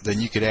then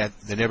you could add.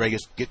 Then everybody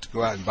get to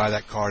go out and buy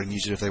that card and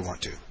use it if they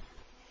want to.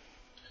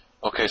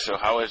 Okay, so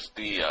how is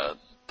the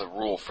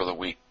rule for the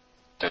week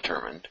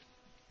determined?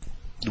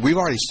 We've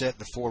already set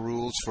the 4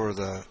 rules for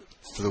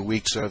the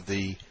weeks of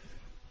the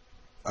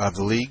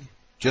league,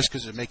 just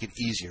because it make it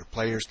easier.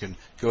 Players can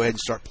go ahead and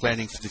start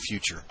planning for the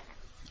future.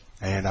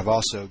 And I've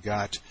also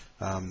got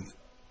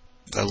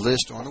a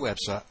list on the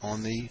website,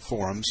 on the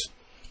forums,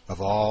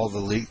 of all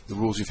the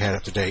rules we've had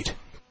up to date.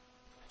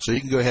 So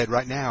you can go ahead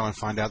right now and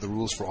find out the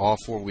rules for all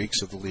 4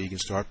 weeks of the league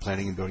and start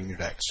planning and building your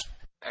decks.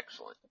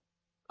 Excellent.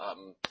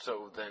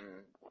 So then,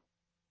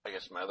 I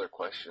guess my other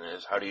question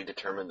is, how do you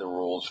determine the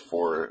rules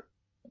for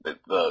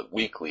the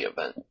weekly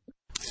event?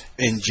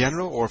 In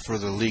general, or for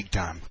the league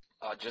time?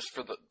 Just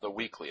for the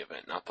weekly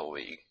event, not the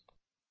league.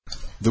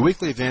 The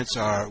weekly events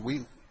are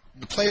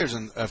the players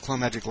of Clone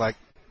Magic, like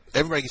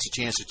everybody gets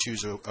a chance to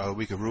choose a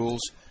week of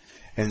rules,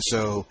 and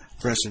so,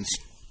 for instance,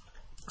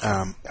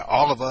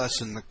 all of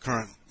us in the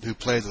current who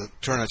play the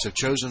tournaments have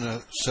chosen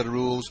a set of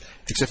rules,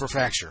 except for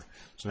Fracture.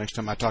 So next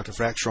time I talk to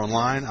Fracture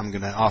online, I'm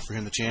going to offer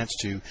him the chance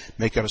to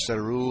make up a set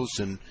of rules,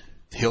 and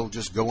he'll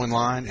just go in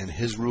line, and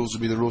his rules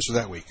will be the rules for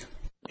that week.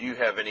 Do you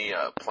have any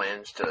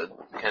plans to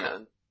kind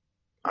of,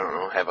 I don't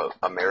know, have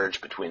a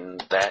marriage between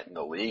that and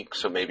the league?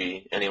 So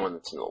maybe anyone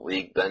that's in the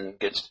league then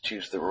gets to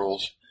choose the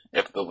rules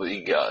if the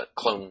league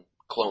clone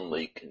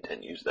league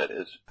continues, that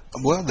is.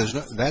 Well,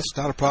 that's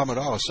not a problem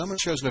at all. If someone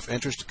shows enough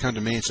interest to come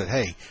to me and said,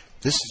 hey,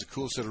 this is a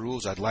cool set of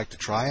rules, I'd like to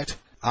try it,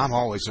 I'm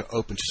always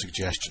open to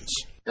suggestions.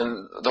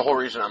 And the whole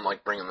reason I'm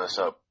bringing this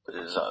up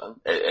is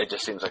it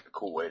just seems like a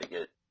cool way to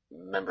get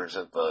members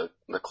of the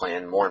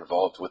clan more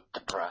involved with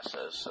the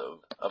process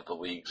of the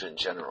leagues in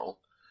general.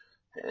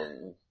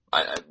 And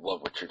I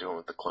love what you're doing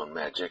with the clone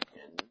magic,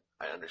 and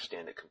I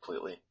understand it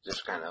completely.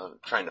 Just kind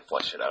of trying to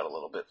flesh it out a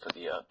little bit for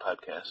the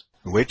podcast.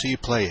 Wait till you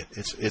play it.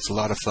 It's a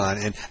lot of fun.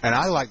 And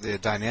I like the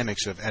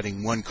dynamics of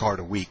adding one card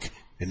a week.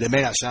 And it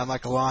may not sound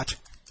like a lot,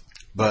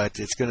 but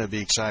it's going to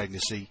be exciting to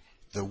see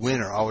the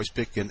winner always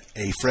picking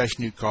a fresh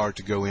new card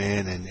to go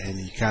in, and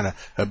you kind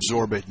of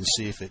absorb it and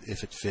see if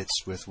it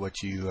fits with what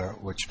your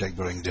deck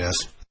building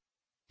does.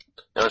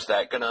 Now, is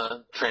that going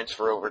to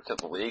transfer over to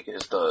the league?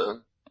 Is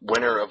the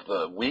winner of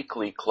the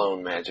weekly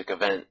Clone Magic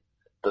event,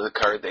 the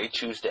card they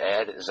choose to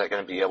add, is that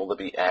going to be able to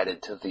be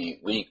added to the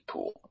league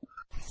pool?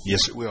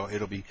 Yes, it will.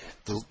 It'll be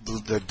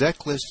the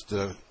deck list.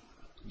 The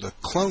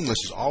clone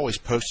list is always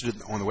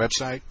posted on the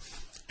website,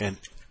 and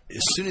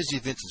as soon as the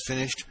event is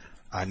finished,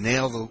 I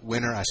nail the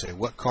winner. I say,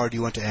 what card do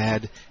you want to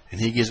add? And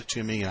he gives it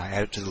to me, and I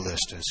add it to the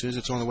list. And as soon as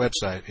it's on the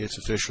website, it's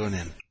official and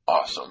in.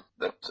 Awesome.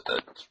 That's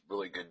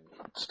really good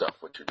stuff,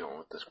 what you're doing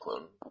with this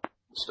clone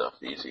stuff.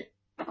 Easy.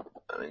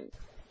 I mean,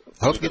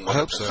 I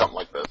hope so. Something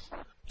like this.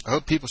 I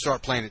hope people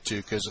start playing it, too,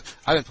 because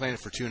I've been playing it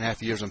for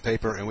 2.5 years on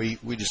paper, and we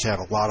just have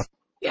a lot of...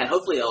 Yeah, and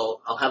hopefully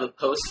I'll have a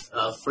post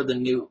for the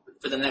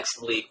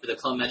next league, for the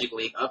Clone Magic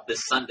League, up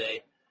this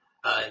Sunday.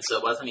 And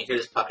so by the time you hear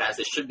this podcast,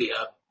 it should be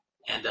up.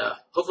 And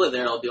hopefully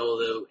there I'll be able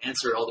to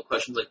answer all the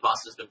questions like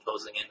Boston has been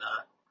posing, and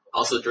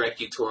also direct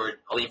you toward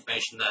all the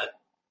information that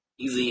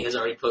EZ has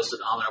already posted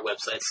on our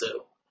website.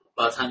 So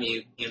by the time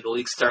the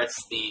league starts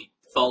the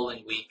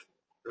following week,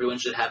 everyone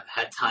should have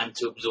had time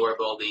to absorb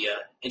all the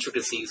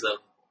intricacies of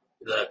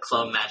the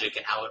clone magic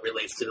and how it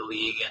relates to the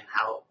league and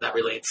how that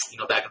relates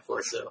back and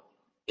forth. So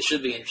it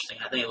should be interesting.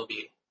 I think it will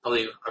be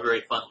probably a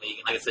very fun league.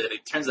 And like I said, if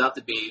it turns out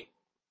to be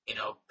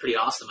pretty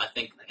awesome, I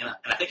think, and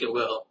I think it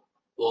will.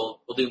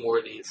 We'll do more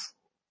of these.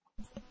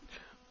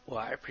 Well,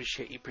 I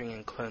appreciate you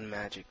bringing clone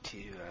magic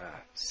to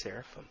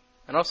Seraphim,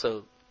 and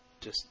also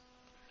just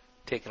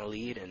taking a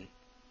lead and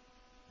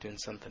doing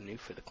something new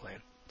for the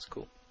clan. It's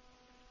cool.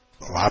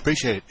 Well, I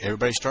appreciate it.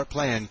 Everybody start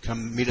playing.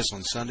 Come meet us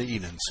on Sunday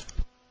evenings.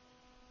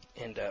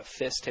 And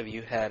Fist, have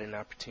you had an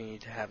opportunity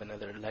to have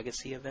another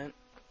legacy event?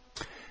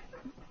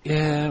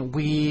 Yeah,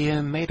 we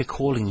made a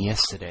calling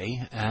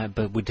yesterday,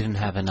 but we didn't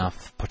have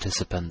enough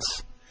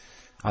participants.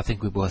 I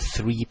think we were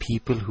 3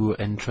 people who were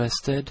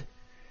interested,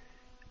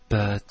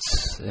 but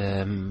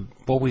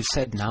what we've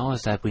said now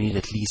is that we need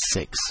at least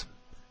 6.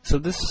 So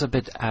this is a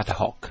bit ad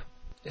hoc.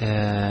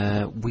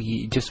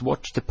 We just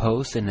watched the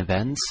post in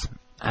events,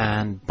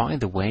 and by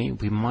the way,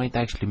 we might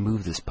actually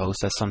move this post.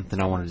 That's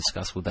something I want to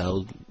discuss with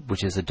Elle,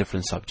 which is a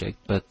different subject,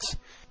 but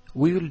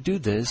we will do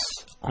this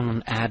on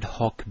an ad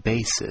hoc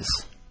basis.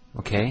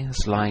 Okay?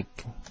 It's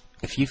like,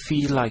 if you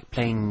feel like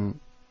playing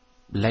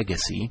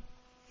Legacy,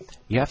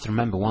 you have to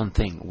remember one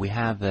thing. We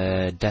have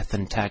a Death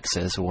and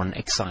Taxes or an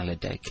Exiler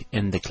deck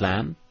in the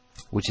clan,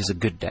 which is a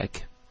good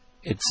deck.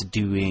 It's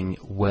doing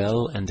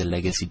well in the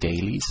Legacy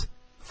dailies,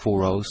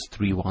 4 O's,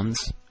 3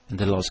 1s in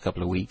the last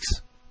couple of weeks.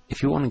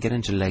 If you want to get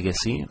into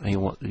Legacy and you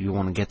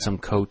want to get some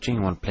coaching,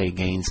 you want to play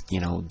against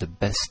the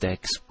best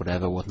decks,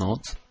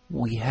 whatnot,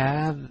 we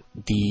have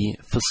the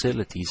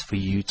facilities for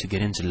you to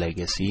get into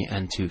Legacy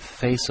and to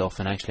face off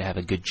and actually have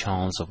a good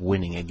chance of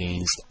winning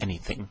against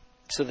anything.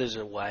 So there's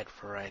a wide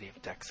variety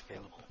of decks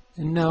available?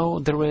 No,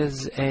 there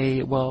is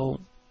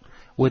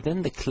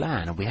within the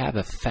clan, we have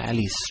a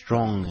fairly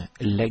strong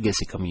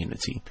Legacy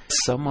community.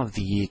 Some of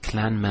the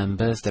clan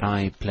members that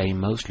I play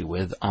mostly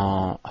with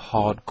are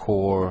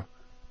hardcore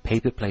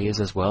paper players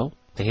as well.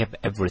 They have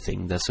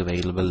everything that's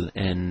available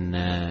in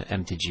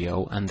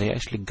MTGO, and they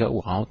actually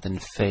go out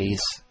and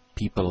face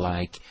people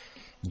like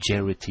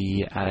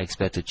Jerity, Alex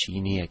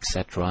Bertoncini,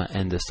 etc.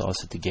 in the Star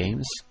City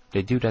games.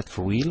 They do that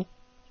for real,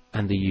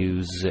 and they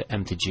use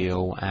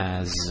MTGO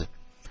as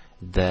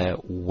the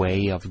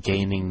way of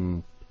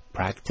gaining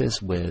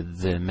practice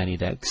with many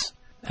decks.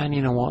 And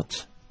you know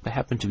what? They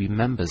happen to be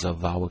members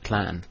of our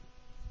clan.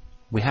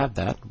 We have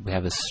that. We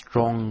have a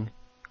strong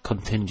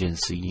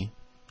contingency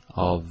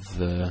of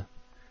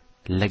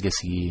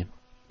Legacy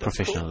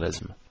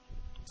professionalism.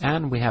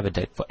 And we have a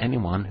deck for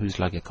anyone who's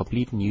like a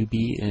complete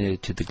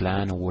newbie to the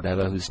clan or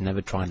whatever, who's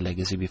never tried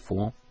Legacy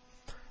before.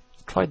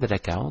 Try the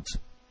deck out.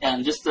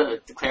 And just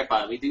to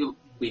clarify, the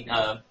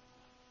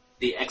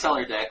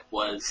Exiler deck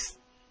was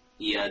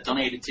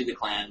donated to the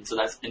clan, so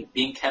that's been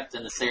being kept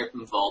in the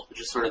Seraphim Vault,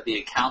 which is sort of the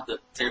account that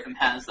Seraphim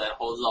has that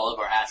holds all of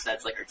our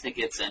assets, like our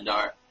tickets and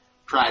our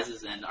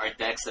prizes and our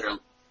decks that are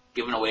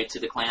given away to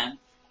the clan.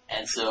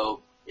 And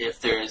so if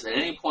there's at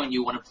any point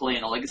you want to play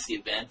in a Legacy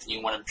event and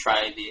you want to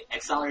try the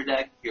Exiler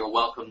deck, you're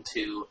welcome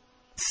to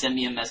send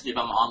me a message if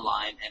I'm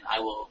online, and I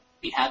will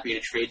be happy to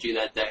trade you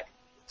that deck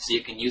so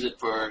you can use it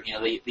for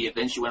the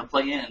events you want to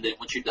play in. And then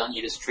once you're done,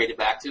 you just trade it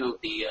back to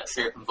the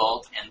Seraphim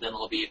Vault, and then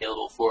it'll be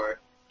available for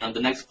the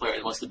next player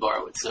that wants to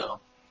borrow it. So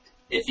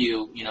if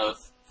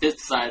if Fifth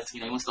decides he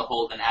wants to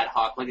hold an ad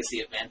hoc Legacy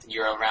event and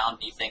you're around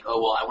and you think,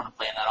 oh well, I want to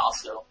play in that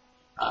also,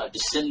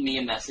 just send me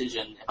a message,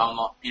 and if I'm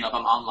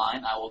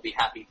online, I will be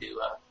happy to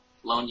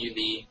loan you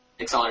the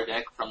 $6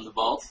 deck from the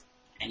vault,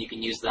 and you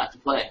can use that to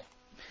play.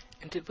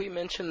 And did we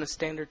mention the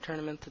standard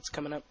tournament that's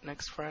coming up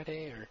next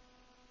Friday? Or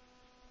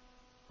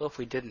well, if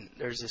we didn't,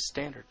 there's a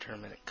standard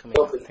tournament coming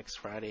up next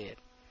Friday at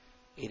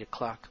 8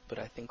 o'clock, but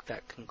I think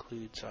that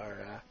concludes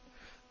our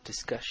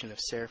discussion of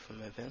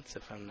Seraphim events,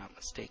 if I'm not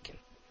mistaken.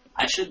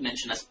 I should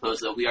mention, I suppose,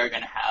 that we are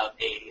going to have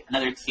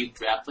another cube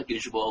draft, like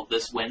usual,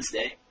 this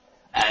Wednesday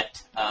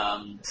at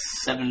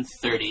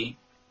 7:30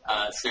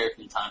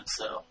 Seraphim time.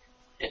 So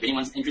if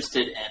anyone's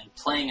interested in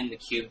playing in the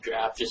cube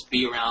draft, just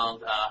be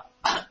around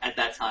at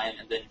that time,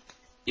 and then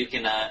you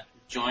can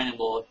join, and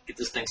we'll get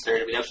this thing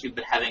started. We've actually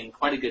been having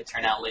quite a good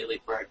turnout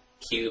lately for our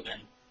cube,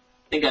 and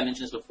I think I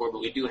mentioned this before, but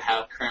we do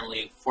have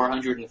currently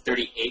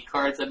 438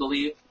 cards, I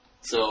believe.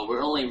 So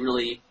we're only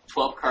really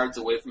 12 cards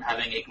away from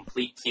having a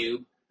complete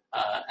cube.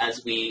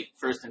 As we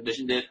first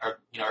envisioned it, our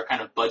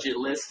kind of budget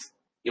list,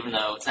 even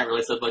though it's not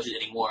really so budget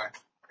anymore.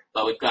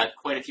 But we've got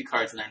quite a few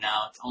cards in there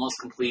now. It's almost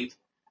complete,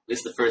 at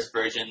least the first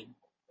version.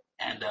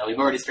 And we've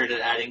already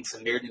started adding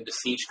some Mirrored and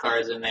Besieged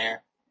cards in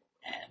there.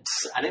 And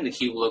I think the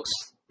cube looks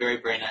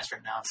very, very nice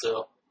right now.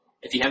 So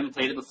if you haven't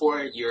played it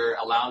before, you're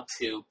allowed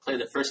to play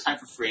the first time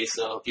for free.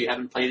 So if you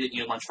haven't played it and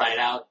you want to try it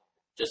out,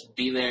 just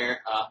be there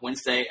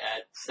Wednesday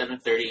at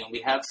 7:30. And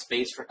we have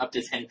space for up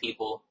to 10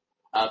 people.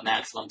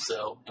 Maximum,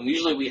 and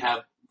usually we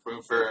have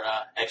room for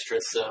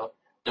extras, so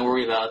don't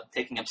worry about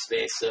taking up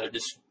space. So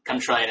just come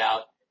try it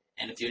out,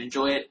 and if you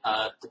enjoy it,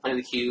 to play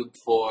the cube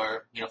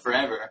for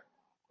forever,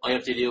 all you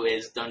have to do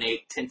is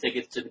donate 10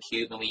 tickets to the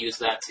cube, and we use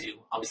that to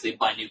obviously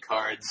buy new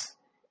cards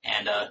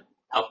and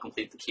help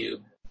complete the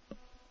cube.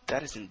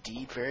 That is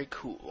indeed very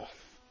cool.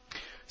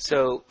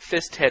 So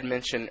Fist had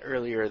mentioned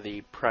earlier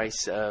the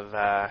price of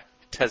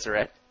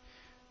Tezzeret,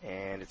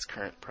 and its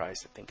current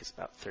price I think is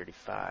about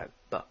 $35.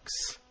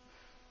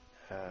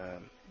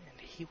 And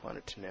he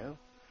wanted to know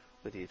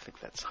whether you think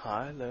that's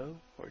high, low,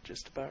 or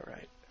just about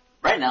right.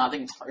 Right now, I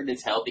think it's hard to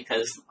tell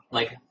because,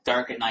 like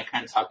Dark and I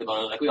kind of talked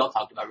about it, like we all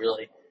talked about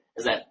really,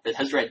 is that the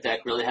Tezzeret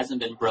deck really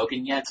hasn't been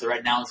broken yet. So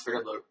right now, it's sort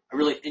of a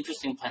really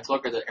interesting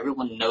Planeswalker that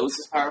everyone knows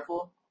is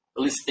powerful,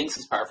 or at least thinks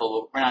is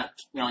powerful. But we're not,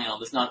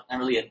 there's not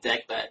really a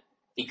deck that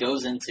he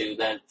goes into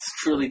that's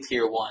truly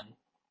tier 1.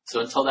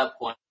 So until that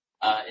point,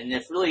 and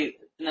if really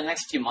in the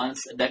next few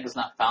months a deck is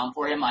not found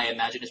for him, I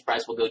imagine his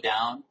price will go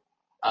down.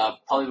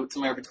 Probably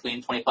somewhere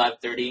between 25,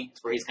 30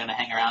 is where he's going to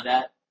hang around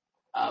at.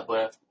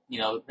 But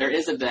if, there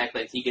is a deck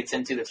that he gets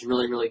into that's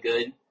really, really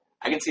good,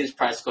 I can see his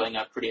price going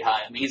up pretty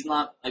high. I mean, he's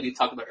not, like we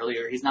talked about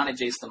earlier, he's not a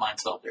Jace the Mind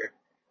Sculptor.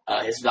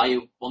 His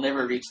value will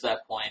never reach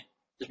that point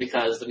just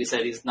because, like we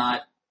said, he's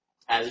not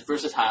as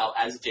versatile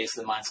as Jace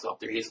the Mind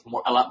Sculptor. He's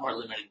a lot more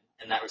limited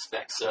in that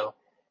respect. So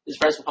his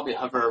price will probably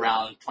hover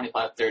around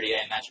 25, 30,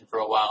 I imagine, for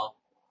a while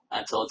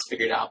until it's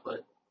figured out.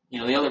 But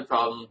the other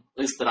problem,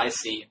 at least that I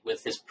see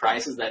with his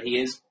price, is that he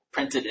is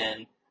printed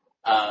in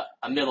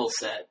a middle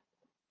set.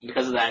 And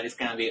because of that, he's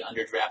going to be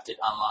underdrafted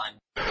online.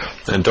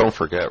 And don't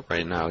forget,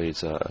 right now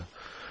he's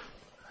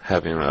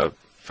having a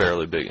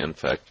fairly big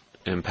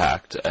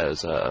impact,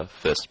 as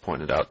Fist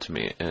pointed out to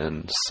me,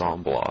 in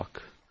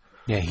Somblock.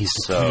 Yeah, he's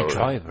a key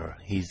driver.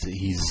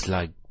 He's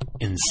like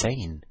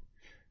insane.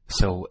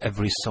 So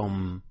every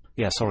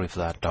yeah, sorry for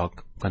that,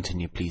 Doc.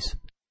 Continue, please.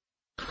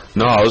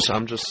 No,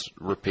 I'm just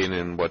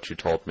repeating what you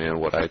told me and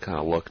what I kind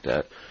of looked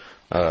at.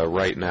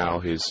 Right now,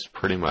 he's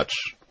pretty much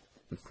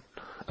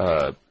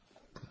the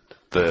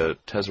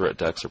Tezzeret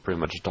decks are pretty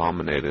much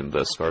dominating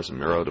the Scars of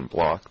Mirrodin and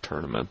Block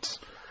tournaments.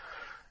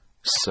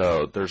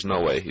 So there's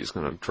no way he's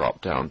going to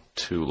drop down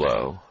too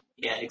low.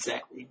 Yeah,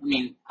 exactly. I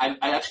mean, I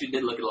actually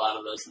did look at a lot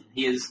of those, and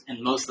he is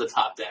in most of the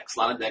top decks. A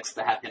lot of decks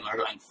that have him are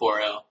going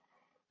 4-0.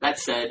 That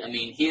said, I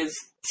mean,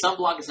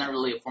 Sunblock is not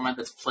really a format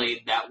that's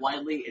played that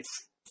widely.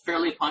 It's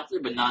fairly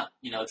popular, but not,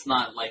 it's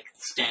not like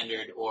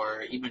standard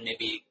or even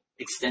maybe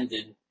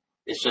extended.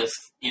 It's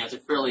just, it's a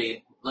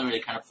fairly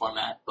limited kind of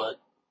format. But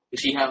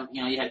if you have,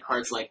 you had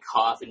cards like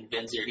Koth and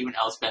Venzir, even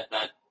Elspeth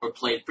that were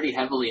played pretty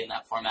heavily in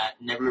that format,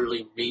 never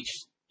really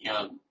reached,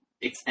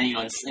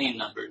 insane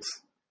numbers.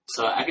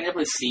 So I can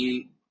definitely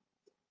see,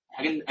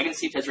 I can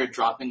see Tezzeret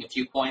dropping a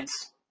few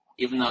points,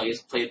 even though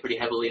he's played pretty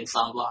heavily in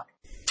Sunblock.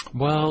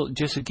 Well,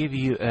 just to give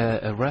you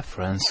a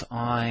reference,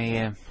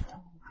 I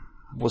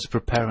was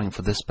preparing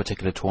for this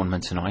particular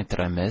tournament tonight that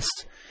I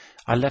missed.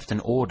 I left an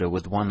order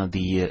with one of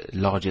the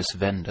largest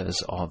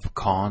vendors of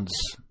cards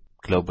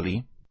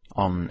globally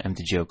on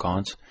MTGO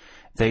cards.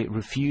 They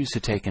refused to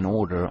take an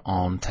order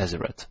on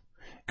Tezzeret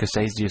because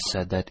they just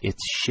said that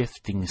it's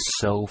shifting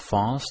so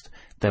fast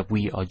that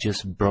we are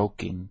just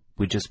broken.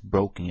 We're just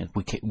broken it.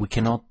 We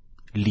cannot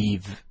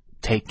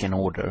take an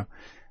order.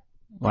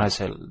 When I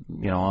say,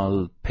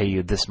 I'll pay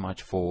you this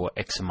much for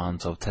X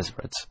amount of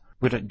Tezzerets.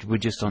 We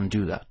just don't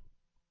do that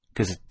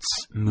because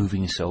it's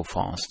moving so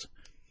fast.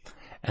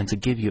 And to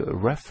give you a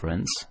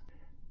reference,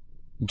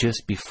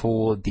 just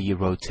before the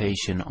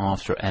rotation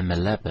after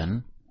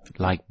M11,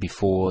 like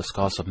before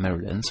Scars of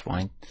Mirrodin,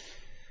 right?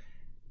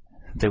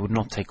 They would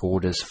not take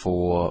orders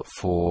for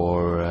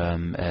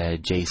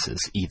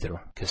Jaces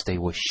either because they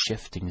were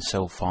shifting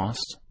so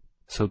fast.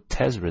 So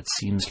Tezzeret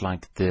seems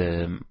like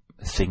the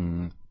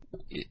thing,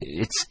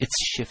 it's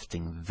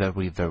shifting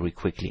very, very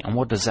quickly. And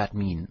what does that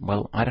mean?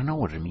 Well, I don't know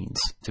what it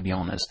means, to be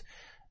honest.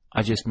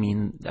 I just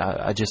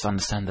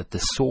understand that the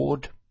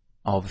Sword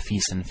of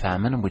Feast and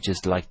Famine, which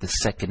is like the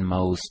second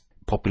most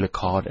popular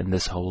card in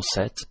this whole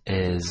set,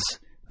 is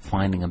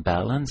finding a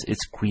balance.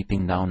 It's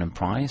creeping down in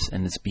price,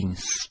 and it's being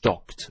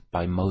stocked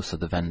by most of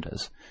the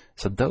vendors.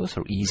 So those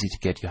are easy to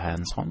get your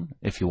hands on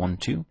if you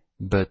want to.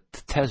 But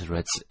the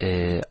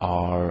Tezzerets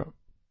are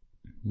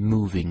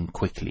moving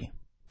quickly.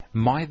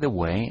 By the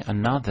way,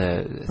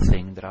 another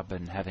thing that I've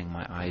been having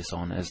my eyes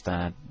on is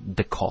that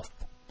the Koth.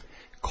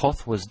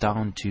 Koth was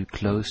down to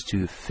close to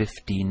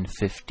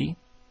 1550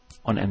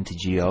 on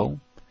MTGO.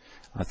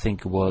 I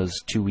think it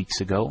was 2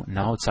 weeks ago.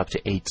 Now it's up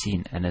to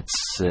 18, and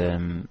it's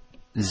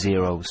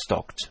zero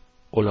stocked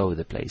all over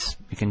the place.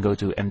 You can go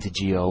to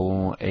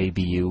MTGO,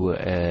 ABU,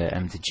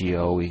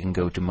 MTGO. You can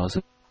go to most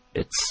of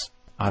it. It's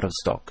out of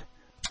stock.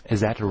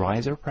 Is that a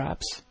riser,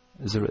 perhaps?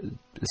 Is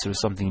there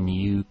something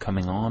new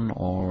coming on,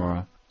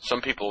 or?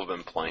 Some people have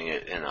been playing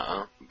it in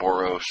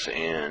Boros,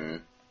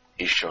 and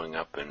he's showing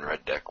up in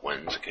red deck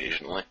wins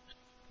occasionally.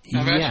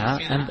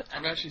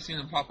 I've actually seen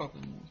him pop up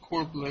in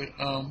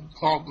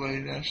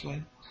Clawblade,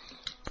 actually.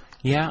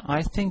 Yeah,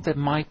 I think there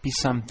might be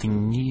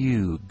something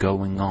new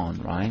going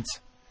on, right?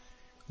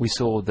 We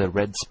saw the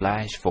red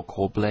splash for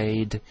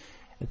Clawblade.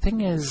 The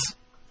thing is,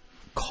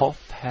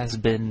 Koth has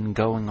been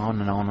going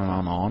on and on and on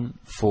and on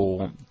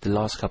for the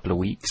last couple of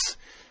weeks.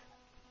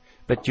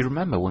 But you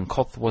remember when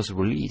Koth was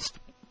released,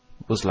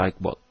 it was like,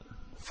 what,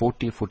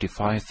 40,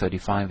 45,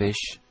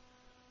 35-ish?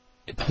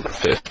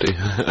 50.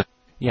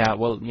 Yeah,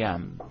 well, yeah,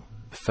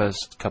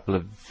 first couple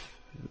of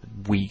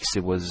weeks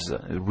it was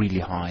really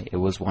high. It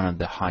was one of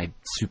the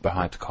super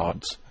hyped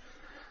cards.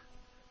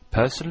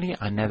 Personally,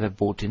 I never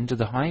bought into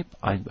the hype.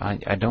 I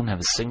don't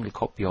have a single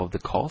copy of the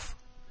Koth,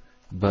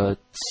 but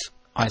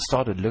I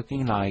started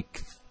looking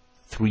like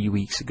 3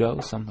 weeks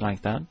ago, something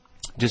like that,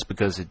 just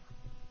because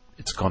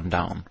it's gone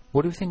down.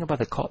 What do you think about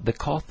the Koth? The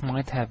Koth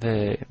might have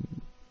a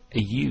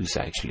use,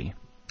 actually,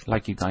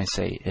 like you guys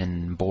say,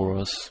 in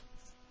Boros,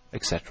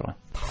 etc.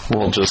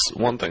 Well, just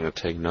one thing to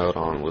take note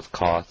on with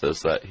Koth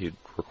is that he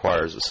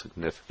requires a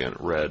significant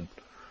red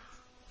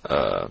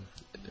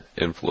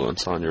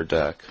influence on your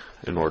deck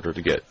in order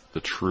to get the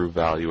true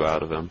value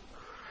out of him.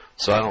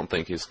 So I don't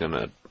think he's going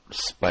to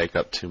spike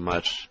up too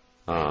much.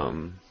 I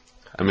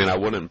mean, I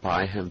wouldn't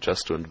buy him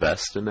just to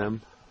invest in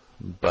him,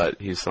 but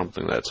he's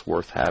something that's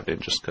worth having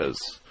just because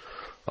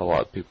a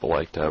lot of people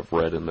like to have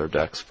red in their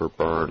decks for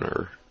burn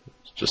or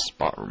just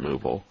spot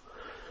removal.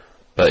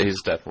 But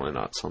he's definitely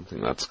not something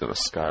that's going to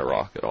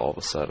skyrocket all of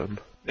a sudden.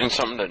 And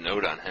something to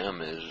note on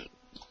him is,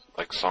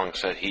 like Song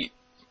said,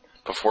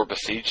 before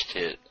Besieged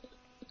hit,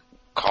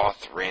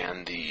 Koth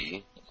ran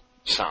the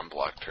Sound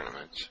Block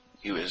tournaments.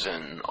 He was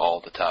in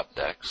all the top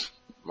decks,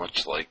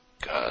 much like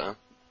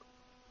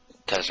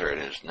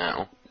Tezzeret is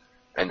now,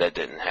 and that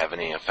didn't have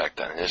any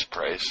effect on his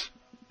price.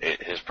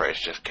 His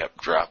price just kept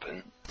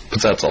dropping.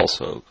 But that's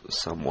also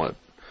somewhat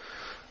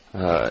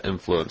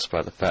influenced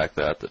by the fact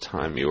that at the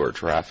time you were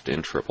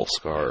drafting triple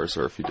scars,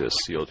 or if you did a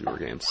sealed, you were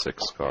getting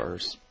 6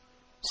 scars.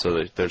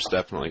 So there's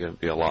definitely going to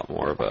be a lot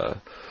more of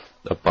a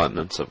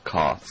abundance of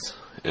Koths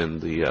in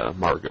the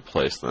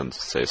marketplace than,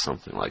 say,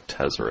 something like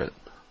Tezzeret.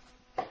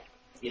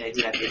 Yeah,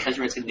 exactly.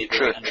 Tezzeret's going to be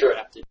very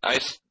underdrafted.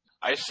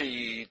 I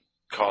see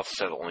Koth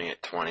settling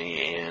at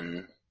 20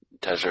 and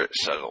Tezzeret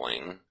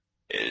settling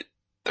at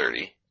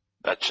 30.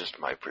 That's just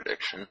my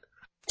prediction.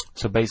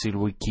 So basically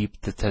we keep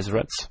the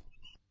Tezzerets?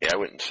 Yeah, I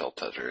wouldn't sell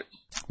Tezzeret.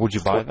 Would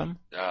you buy them?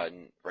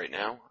 Right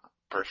now?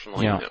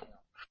 Personally, yeah. no.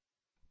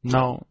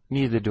 No,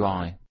 neither do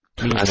I.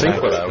 I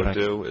think what I would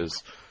do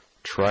is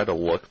try to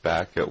look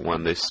back at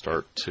when they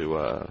start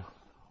to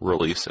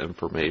release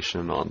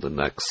information on the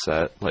next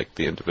set, like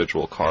the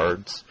individual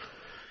cards.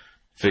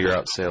 Figure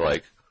out, say,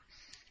 like,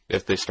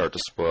 if they start to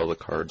spoil the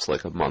cards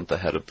like a month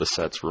ahead of the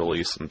set's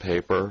release in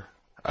paper,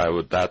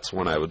 that's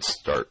when I would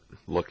start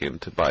looking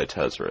to buy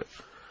Tezzeret.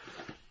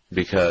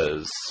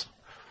 Because,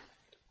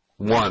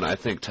 one, I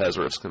think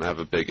Tezzeret's going to have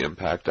a big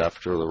impact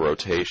after the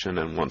rotation,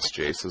 and once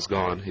Jace is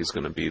gone, he's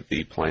going to be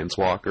the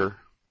Planeswalker.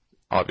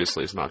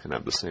 Obviously, he's not going to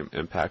have the same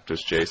impact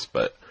as Jace,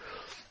 but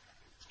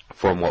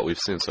from what we've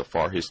seen so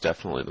far, he's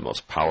definitely the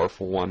most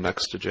powerful one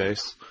next to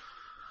Jace.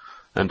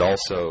 And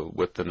also,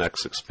 with the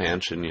next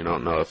expansion, you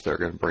don't know if they're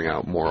going to bring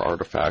out more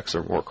artifacts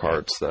or more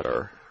cards that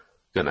are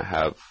going to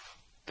have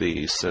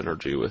the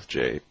synergy with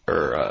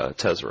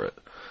Tezzeret.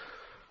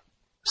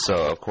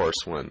 So, of course,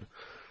 when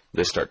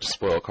they start to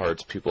spoil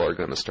cards, people are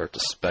going to start to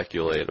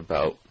speculate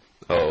about,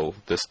 oh,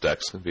 this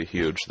deck's going to be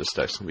huge, this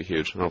deck's going to be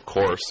huge. And, of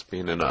course,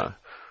 being in a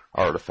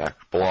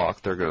artifact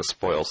block, they're going to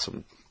spoil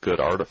some good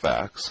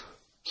artifacts.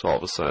 So, all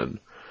of a sudden,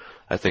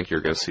 I think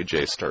you're going to see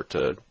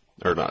Tezzeret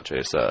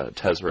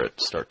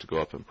start to go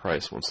up in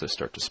price once they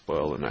start to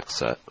spoil the next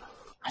set.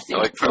 I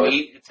think for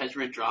me, if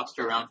Tezzeret drops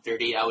to around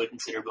 30, I would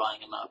consider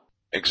buying him up.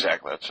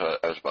 Exactly, that's what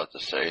I was about to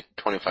say.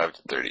 25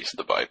 to 30 is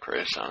the buy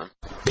price on him.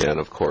 Yeah, and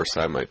of course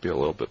I might be a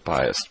little bit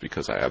biased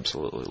because I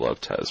absolutely love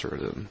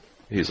Tezzeret, and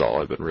he's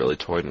all I've been really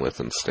toying with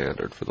in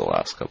Standard for the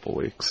last couple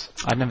weeks.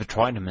 I never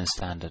tried him in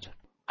Standard.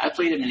 I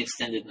played him in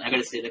Extended, and I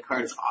gotta say, the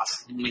card is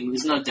awesome. I mean,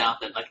 there's no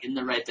doubt that, like, in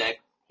the red deck,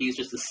 he's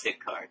just a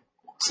sick card.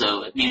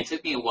 So, I mean, it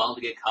took me a while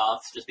to get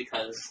Koths, just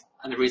because,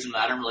 and the reason that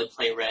I don't really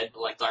play red,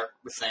 but like Dark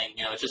was saying,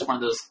 you know, it's just one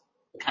of those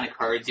kind of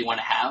cards you want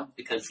to have,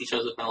 because he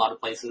shows up in a lot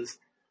of places.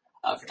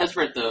 For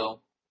Tezzeret,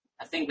 though,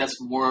 I think that's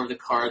more of the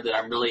card that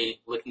I'm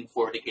really looking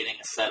forward to getting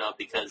a set of,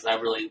 because I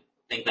really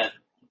think that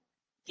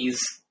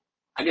he's,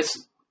 I guess,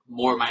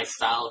 more my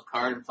style of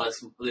card, and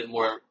plus a bit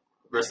more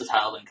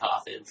versatile than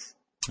Koth is.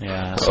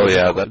 Yeah. So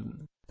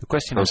the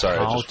question is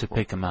how to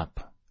pick him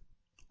up.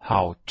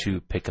 How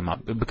to pick him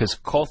up. Because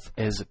Koth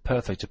is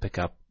perfect to pick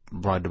up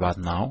right about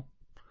now.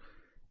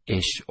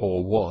 Ish,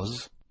 or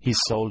was. He's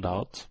sold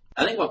out.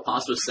 I think what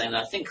Pasta was saying,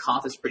 I think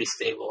Koth is pretty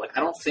stable. Like,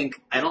 I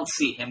don't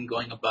see him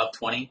going above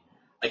 20.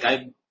 Like,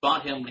 I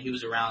bought him when he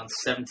was around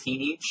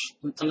 17 each,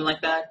 something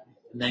like that.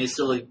 And then he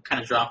still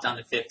kind of dropped down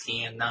to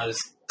 15, and now he's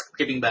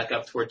creeping back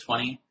up toward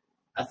 20.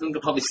 I think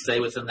he'll probably stay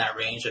within that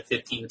range of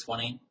 15 to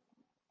 20.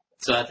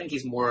 So I think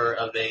he's more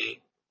of a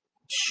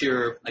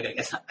sure, like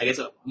I guess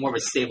more of a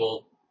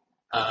stable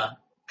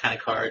kind of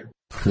card.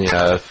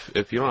 Yeah,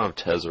 if you don't have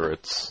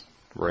Tezzerets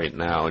right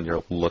now and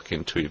you're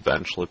looking to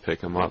eventually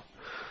pick him up,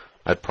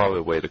 I'd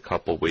probably wait a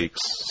couple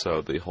weeks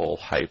so the whole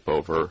hype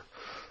over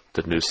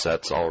the new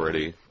set's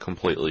already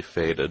completely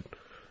faded,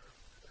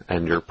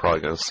 and you're probably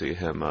going to see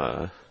him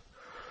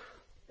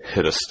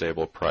hit a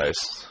stable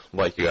price,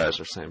 like you guys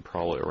are saying,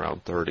 probably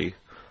around 30.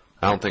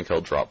 I don't think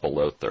he'll drop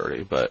below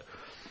 30, but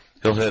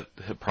he'll hit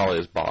probably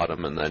his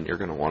bottom, and then you're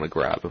going to want to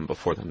grab him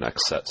before the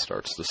next set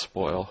starts to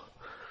spoil.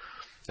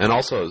 And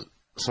also,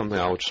 something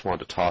I just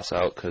wanted to toss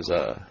out, because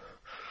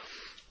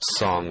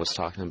Song was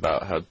talking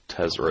about how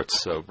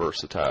Tezzeret's so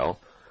versatile.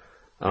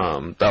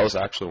 That was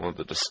actually one of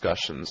the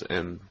discussions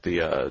in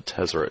the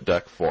Tezzeret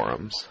deck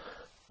forums,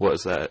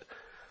 was that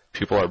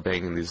people are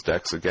banging these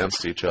decks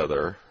against each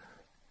other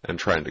and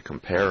trying to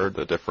compare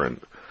the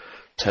different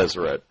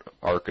Tezzeret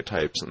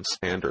archetypes in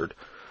Standard.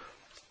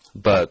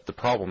 But the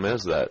problem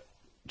is that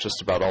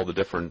just about all the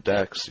different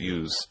decks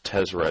use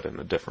Tezzeret in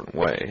a different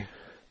way.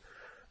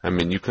 I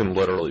mean, you can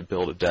literally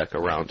build a deck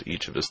around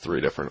each of his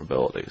 3 different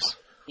abilities.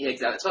 Yeah,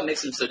 exactly. That's what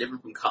makes him so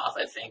different from Koth,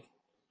 I think.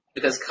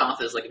 Because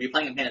Koth is, like, if you're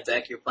playing him in a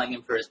deck, you're playing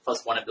him for his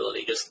 +1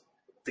 ability, just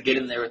to get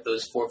in there with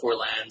those 4/4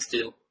 lands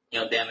to,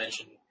 damage.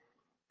 And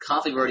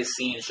Koth, we've already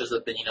seen, shows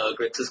up in, a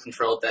Grixis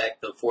control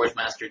deck, the Forge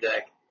Master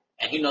deck,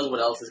 and he knows what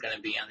else is going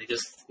to be, and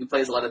he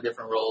plays a lot of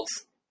different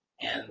roles.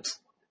 And,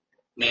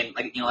 man,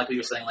 like we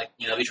were saying,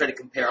 if you try to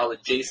compare all the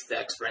Jace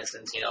decks, for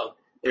instance,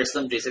 there's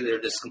some Jace decks that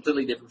are just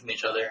completely different from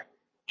each other,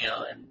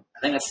 and I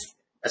think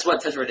that's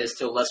what Tezzeret is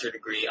to a lesser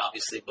degree,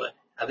 obviously, but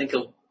I think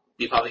he'll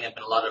be popping up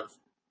in a lot of,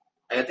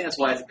 I think that's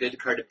why it's a good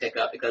card to pick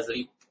up, because if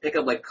you pick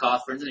up, like,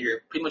 Koth, for instance,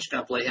 you're pretty much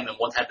going to play him in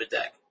one type of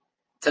deck.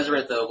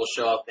 Tezzeret, though, will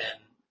show up in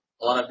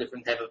a lot of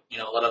different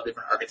a lot of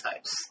different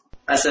archetypes.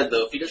 That said,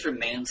 though, if he just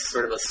remains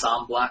sort of a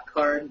Som block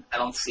card, I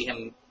don't see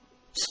him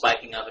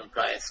spiking up in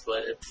price,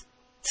 but if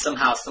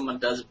somehow someone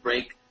does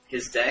break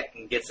his deck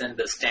and gets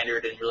into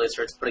Standard and really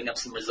starts putting up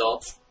some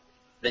results,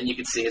 then you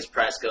can see his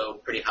price go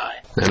pretty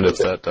high. And if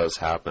that does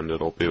happen,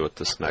 it'll be with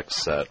this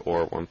next set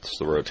or once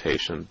the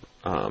rotation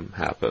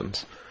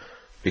happens.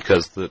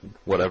 Because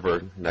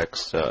whatever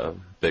next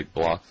big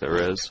block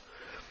there is,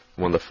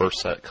 when the first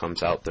set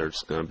comes out, there's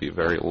going to be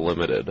very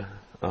limited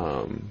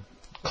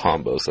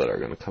combos that are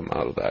going to come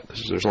out of that.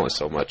 Because there's only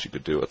so much you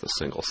could do with a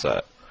single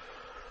set.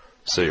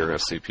 So you're going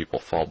to see people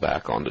fall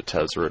back onto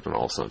Tezzeret, and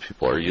all of a sudden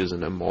people are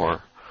using him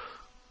more.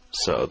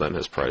 So then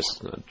his price is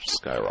going to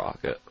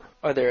skyrocket.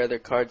 Are there other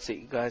cards that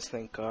you guys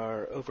think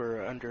are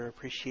over or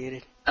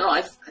underappreciated? I don't know,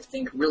 I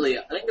think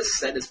this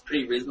set is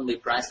pretty reasonably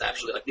priced,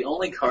 actually. Like, the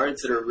only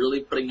cards that are really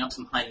putting up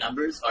some high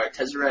numbers are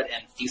Tezzeret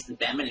and Feast and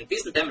Famine. And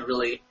Feast and Famine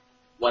really,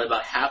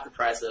 about half the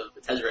price of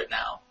the Tezzeret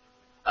now.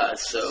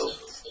 So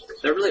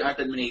there really aren't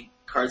that many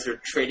cards that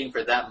are trading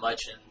for that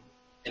much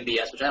in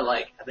MBS, which I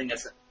like. I think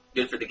that's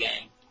good for the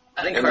game.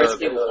 I think cards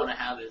people want to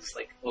have is,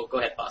 like, well, go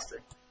ahead, Foster.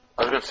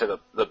 I was going to say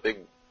the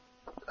big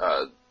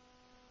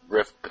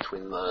rift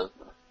between the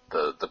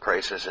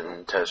prices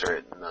in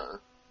Tezzeret and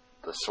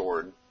the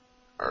Sword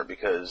are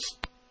because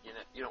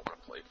you don't want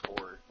to play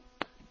 4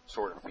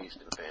 Sword and Feast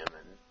and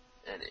Famine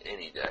in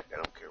any deck. I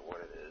don't care what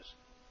it is.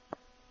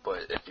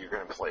 But if you're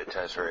going to play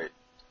Tezzeret,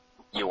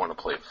 you want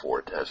to play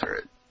 4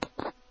 Tezzeret.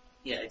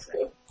 Yeah,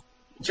 exactly.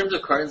 In terms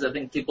of cards I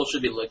think people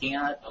should be looking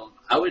at,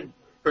 I would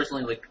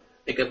personally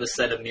pick up a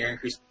set of Mirran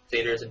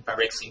Crusaders and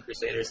Phyrexian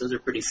Crusaders. Those are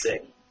pretty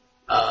sick.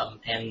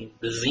 And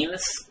the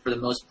Zeniths, for the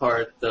most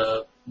part,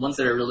 the ones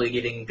that are really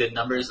getting good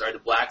numbers are the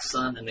Black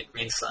Sun and the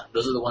Green Sun.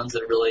 Those are the ones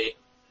that really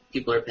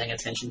people are paying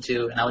attention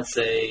to. And I would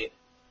say,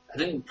 I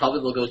think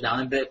probably will go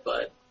down a bit,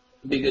 but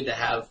it'd be good to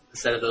have a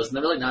set of those. And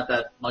they're really not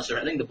that much.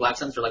 I think the Black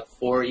Suns are like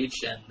 4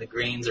 each, and the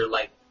Greens are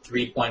like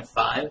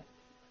 3.5.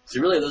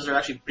 So really, those are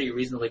actually pretty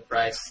reasonably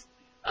priced.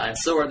 And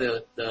so are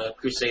the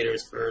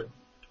Crusaders for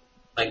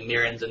like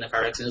Mirrans and the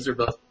Phyrexians. Those are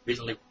both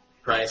reasonably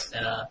priced.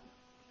 And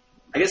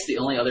I guess the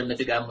only other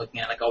mythic I'm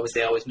looking at, like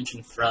they always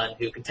mention Front,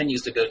 who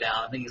continues to go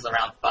down. I think he's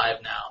around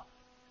 5 now.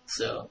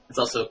 So it's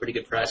also a pretty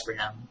good price for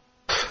him.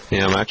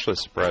 Yeah, I'm actually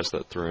surprised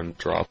that Thrun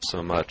dropped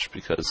so much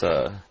because,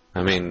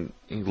 I mean,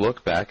 you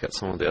look back at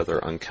some of the other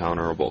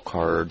uncounterable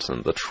cards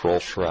and the Troll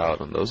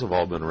Shroud, and those have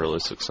all been really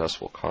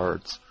successful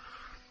cards.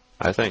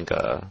 I think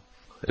I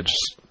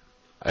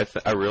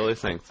really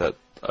think that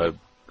a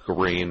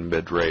green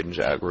mid-range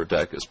aggro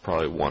deck is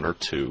probably 1 or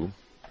 2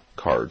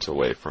 cards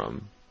away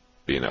from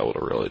being able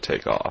to really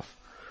take off.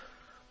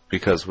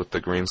 Because with the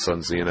Green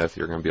Sun Zenith,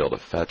 you're going to be able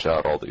to fetch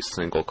out all these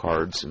single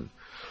cards, and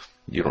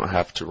you don't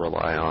have to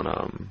rely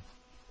on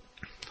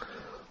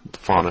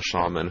Fauna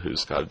Shaman,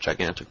 who's got a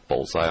gigantic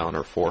bullseye on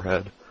her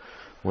forehead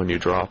when you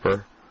drop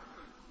her.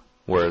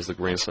 Whereas the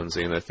Green Sun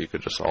Zenith, you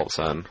could just all of a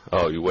sudden,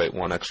 you wait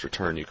 1 extra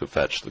turn, you could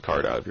fetch the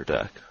card out of your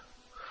deck.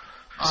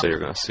 So you're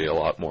going to see a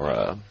lot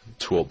more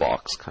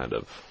toolbox kind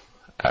of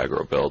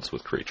aggro builds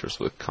with creatures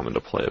with come into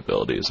play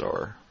abilities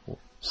or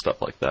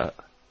stuff like that.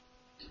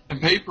 In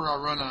paper, I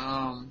run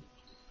a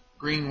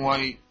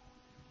green-white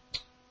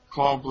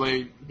claw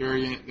blade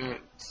variant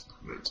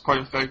that's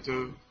quite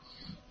effective.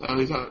 At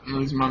least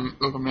in my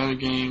local meta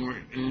game,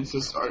 and it's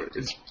just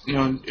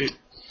it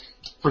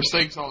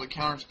forsakes all the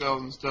counter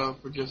spells and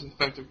stuff for just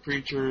effective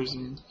creatures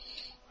and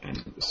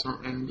just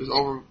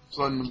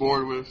over-flooding the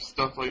board with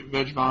stuff like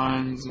Veg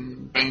Vines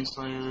and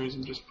Baneslayers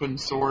and just putting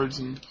swords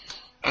and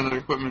other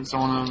equipments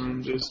on them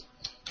and just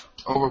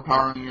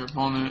overpowering your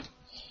opponent.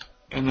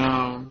 And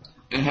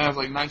it has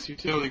like nice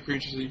utility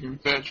creatures that you can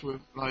fetch with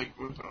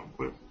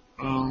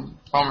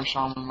Farmer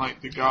Shaman,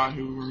 like the guy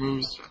who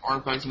removes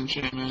artifacts and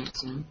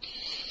enchantments, and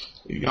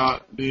you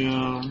got the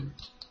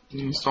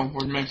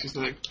Stoneforge Mexes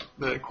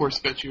that of course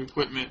fetch you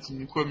equipments, and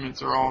the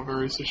equipments are all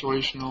very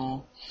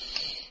situational.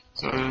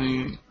 So I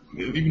mean,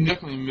 you can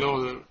definitely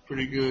build a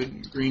pretty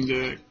good green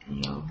deck,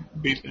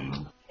 beat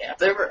them. Yeah,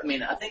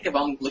 I think if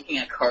I'm looking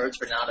at cards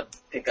for now to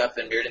pick up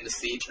in Mirrored in the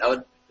Siege, I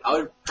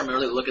would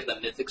primarily look at the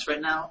mythics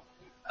right now.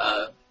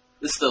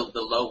 This is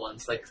the low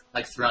ones, like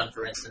Thrun,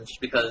 for instance,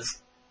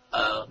 because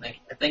I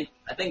think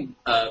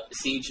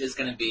Siege is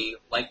going to be,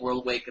 like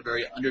World Wake, a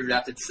very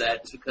underdrafted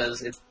set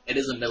because it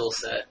is a middle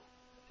set,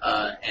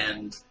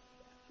 and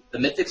the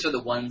mythics are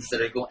the ones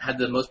that have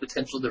the most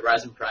potential to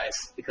rise in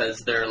price because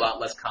they're a lot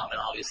less common,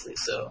 obviously.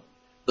 So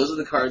those are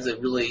the cards that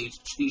really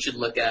you should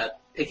look at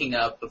picking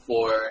up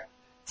before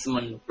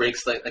someone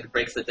breaks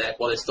the deck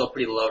while they're still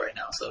pretty low right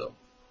now. So,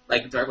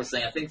 like Dark was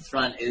saying, I think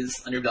Thrun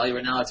is undervalued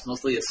right now. It's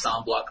mostly a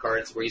Sound Block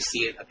cards where you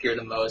see it appear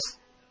the most.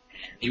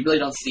 You really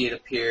don't see it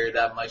appear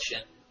that much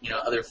in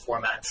other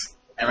formats.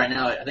 And right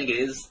now, I think it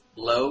is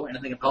low, and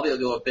I think it probably will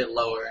go a bit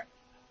lower.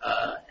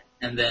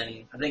 And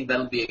then I think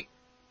that'll be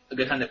a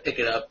good time to pick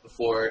it up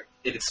before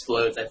it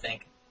explodes, I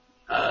think.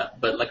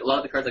 But like a lot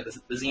of the cards, like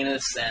the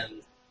Zeniths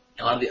and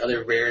a lot of the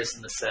other rares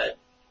in the set,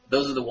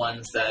 those are the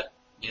ones that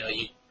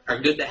you are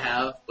good to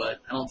have. But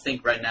I don't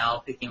think right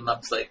now picking them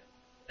up is like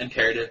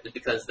imperative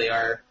because they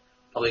are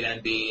probably going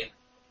to be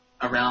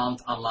around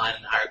online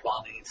in higher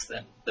quantities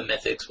than the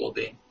mythics will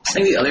be. I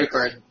think the other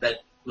card that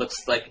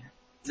looks like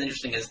is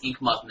interesting is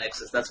Inkmoth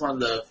Nexus. That's one of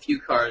the few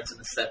cards in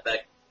the set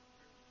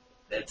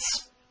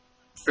that's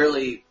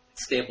fairly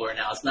stable right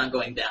now. It's not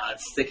going down.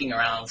 It's sticking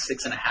around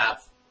 6.5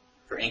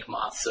 for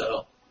Inkmoth.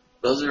 So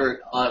those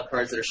are a lot of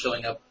cards that are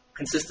showing up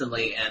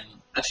consistently, and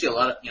actually a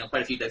lot of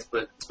quite a few decks,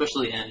 but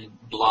especially in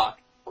block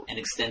and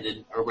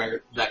extended, or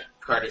where that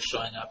card is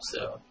showing up.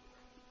 So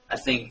I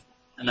think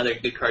another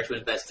good card to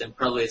invest in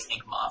probably is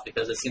Inkmoth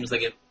because it seems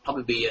like it'll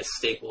probably be a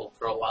staple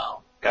for a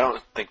while. I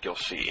don't think you'll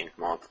see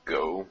Inkmoth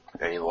go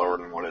any lower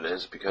than what it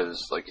is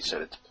because, like you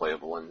said, it's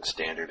playable in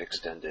Standard,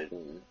 Extended,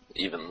 and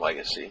even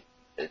Legacy.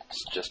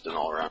 It's just an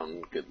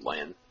all-around good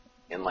land,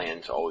 and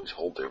lands always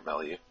hold their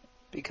value.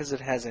 Because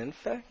it has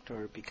Infect,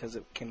 or because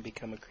it can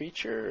become a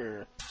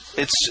creature? Or?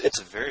 It's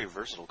a very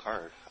versatile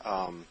card.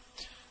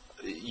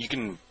 You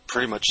can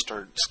pretty much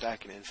start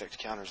stacking Infect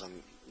counters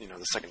on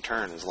the second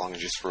turn as long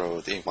as you throw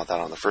the Inkmoth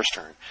out on the first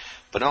turn.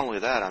 But not only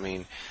that, I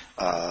mean,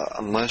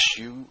 unless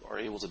you are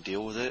able to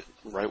deal with it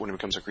right when it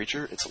becomes a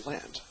creature, it's a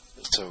land.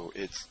 So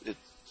it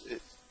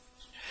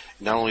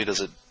not only does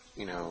it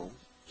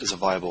is a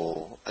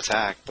viable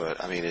attack,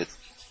 but I mean it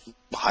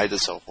hides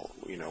itself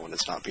when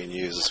it's not being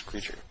used as a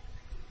creature.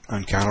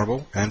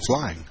 Uncounterable and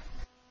flying.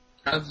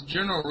 As a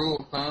general rule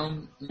of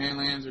thumb, man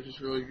lands are just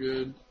really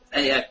good.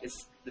 And yeah,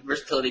 it's the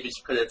versatility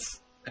just because it's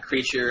a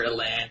creature, a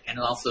land, and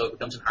it also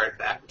becomes an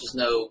artifact, which is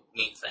no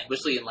mean thing.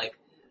 Especially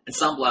in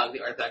some block,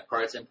 the artifact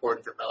part is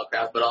important for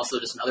Metalcraft, but also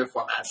just in other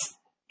formats.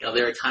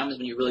 There are times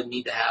when you really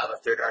need to have a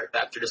third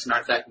artifact or just an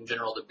artifact in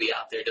general to be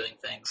out there doing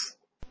things.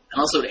 And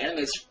also, it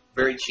animates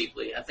very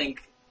cheaply. I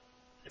think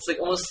it's like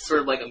almost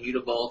sort of like a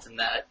Mutavault in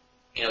that,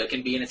 it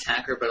can be an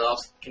attacker, but it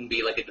also can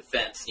be like a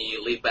defense.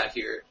 You leave back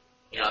your,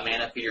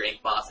 mana for your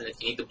Inkmoth, and if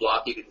you need to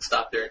block, you can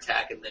stop their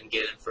attack and then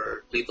get in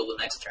for lethal the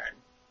next turn.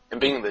 And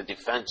being the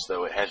defense,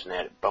 though, it has an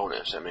added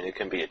bonus. I mean, it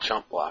can be a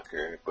chump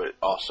blocker, but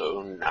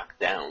also knock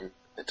down.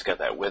 It's got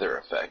that wither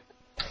effect.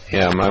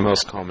 Yeah, my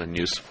most common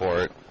use for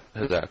it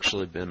has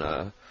actually been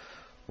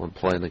when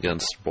playing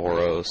against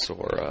Boros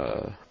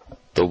or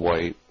the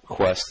white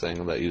quest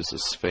thing that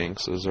uses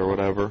Sphinxes or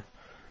whatever.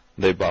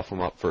 They buff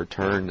them up for a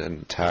turn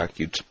and attack.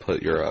 You just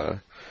put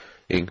your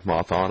Ink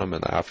Moth on them,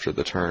 and after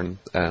the turn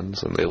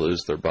ends and they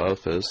lose their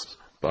buffs,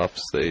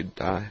 they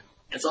die.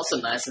 It's also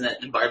nice in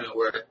that environment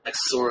where like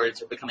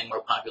swords are becoming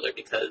more popular,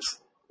 because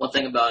one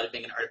thing about it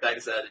being an artifact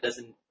is that it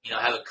doesn't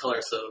have a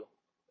color, so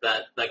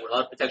that like a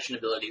lot of protection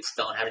abilities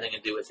don't have anything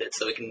to do with it,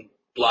 so it can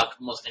block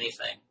almost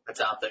anything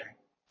that's out there.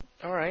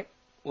 All right.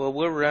 Well,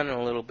 we're running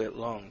a little bit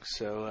long,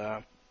 so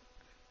I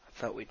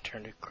thought we'd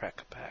turn to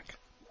crack a pack.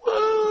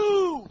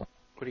 Woo!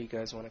 What do you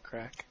guys want to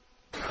crack?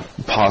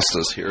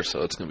 Pasta's here,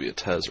 so it's going to be a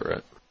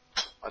Tezzeret.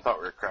 I thought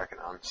we were cracking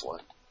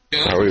Onslaught.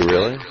 Yeah, Are we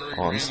really? very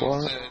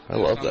Onslaught? random I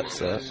love set. that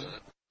set.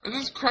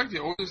 This is crack the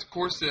oldest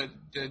core set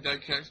that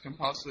Deckhex can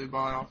possibly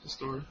buy off the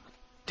store.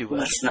 Do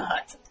Let's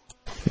not.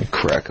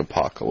 Crack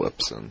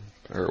Apocalypse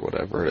or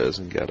whatever it is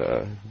and get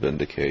a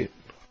Vindicate.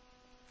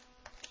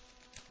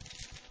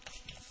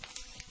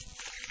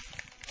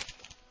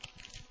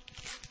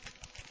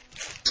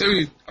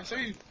 I say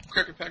we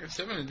crack a pack of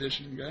 7th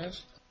edition,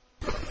 guys.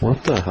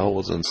 What the hell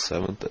was in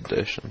 7th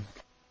edition?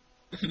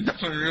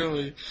 Not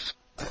really.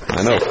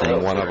 I know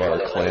from one of our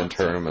clan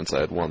tournaments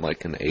I had won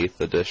like an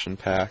 8th edition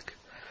pack,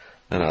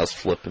 and I was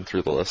flipping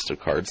through the list of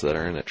cards that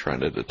are in it trying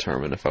to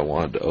determine if I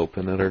wanted to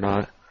open it or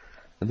not.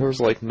 And there was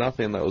like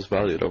nothing that was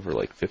valued over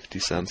like 50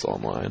 cents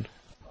online.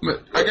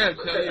 But I gotta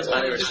tell you, That's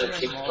why they were so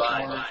cheap to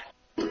buy.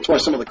 That's why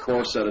some of the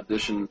core set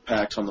edition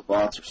packs on the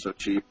bots are so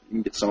cheap. You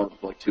can get some of them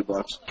for like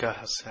 $2. God,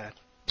 how sad.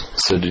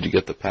 So did you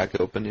get the pack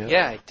open yet?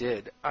 Yeah, I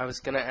did. I was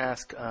going to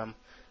ask,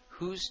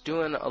 who's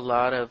doing a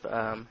lot of,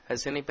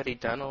 has anybody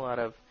done a lot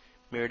of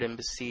Mirrored and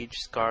Besieged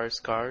Scars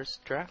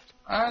draft?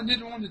 I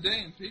did one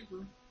today in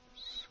paper.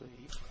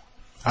 Sweet.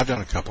 I've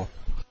done a couple.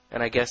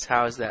 And I guess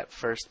how has that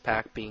first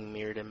pack being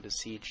Mirrored and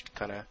Besieged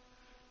kind of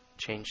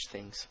changed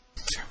things?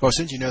 Well,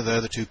 since you know the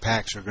other two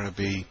packs are going to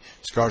be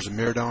Scars of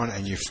Mirrodon,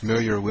 and you're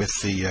familiar with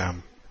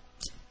the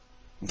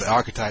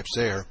archetypes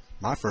there,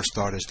 my first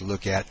thought is to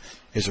look at,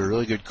 is there a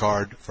really good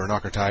card for an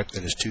archetype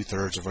that is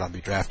 2/3 of what I'll be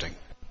drafting?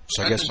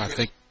 So I guess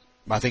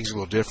my think's a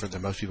little different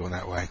than most people in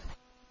that way.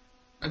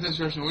 That's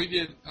interesting.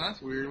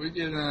 That's weird. We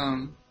did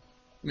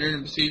Mirrored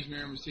and Besieged,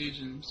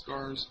 and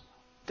Scars.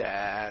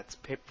 That's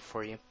paper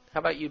for you. How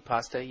about you,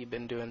 Pasta? You've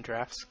been doing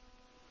drafts?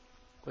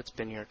 What's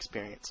been your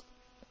experience?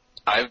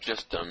 I've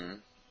just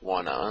done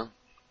one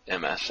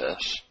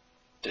MSS.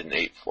 Did an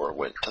 8-4,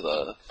 went to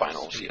the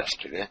finals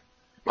yesterday.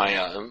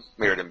 My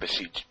Mirrored and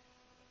Besieged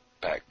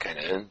pack kind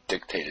of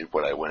dictated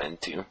what I went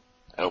into.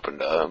 I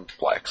opened a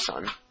Black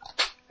Sun,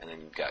 and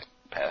then got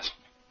past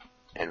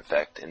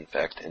Infect.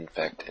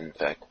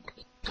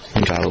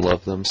 Gotta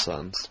love them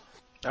suns.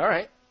 All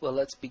right. Well,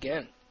 let's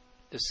begin.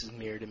 This is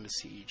Mirrored and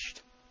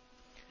Besieged.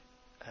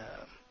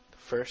 The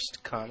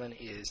first common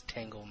is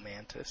Tangle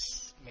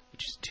Mantis,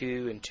 which is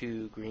 2 and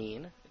 2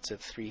 green. It's a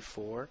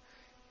 3/4.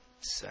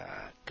 It's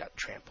got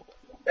trample.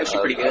 Actually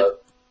pretty good.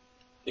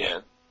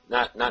 Yeah,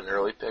 not an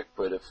early pick,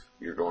 but if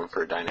you're going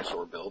for a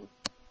dinosaur build,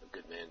 a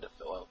good man to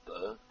fill out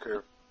the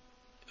curve.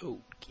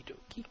 Okie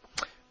dokie.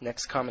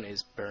 Next common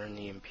is Burn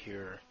the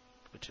Impure,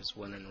 which is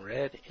 1 in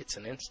red. It's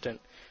an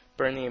instant.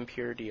 Burn the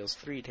Impure deals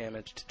 3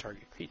 damage to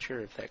target creature.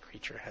 If that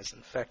creature has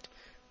Infect,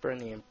 Burn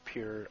the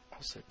Impure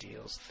also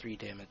deals 3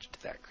 damage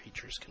to that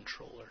creature's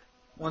controller.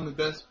 One of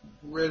the best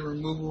red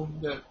removal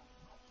that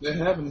they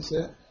have in the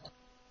set.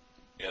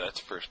 Yeah, that's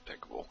first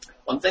pickable.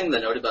 One thing to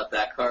note about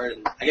that card,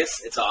 and I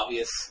guess it's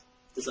obvious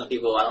to some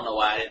people, I don't know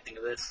why I didn't think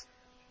of this,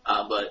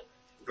 but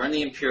Burn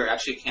the Impure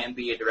actually can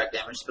be a direct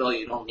damage spell.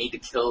 You don't need to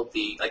kill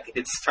if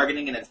it's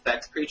targeting an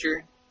infect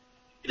creature,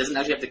 it doesn't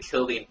actually have to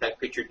kill the infect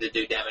creature to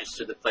do damage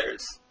to the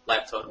player's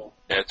life total.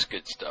 Yeah, it's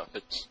good stuff.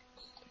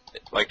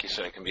 Like you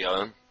said, it can be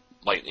a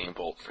lightning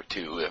bolt for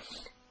 2 if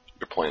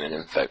you're playing an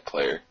infect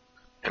player,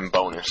 and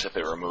bonus if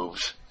it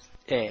removes.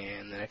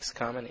 And the next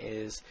common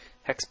is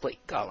Hexblade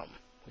Golem,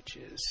 which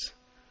is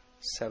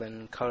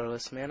 7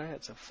 colorless mana.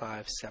 It's a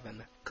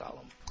 5/7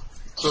 golem.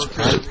 So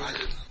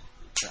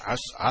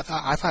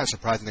I find it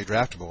surprisingly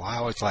draftable. I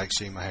always like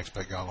seeing my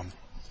Hexblade Golem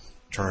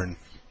turn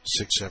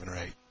 6, 7, or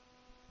 8.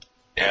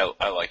 Yeah,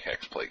 I like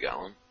Hexblade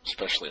Golem,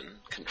 especially in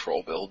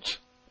control builds.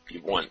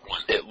 You want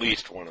at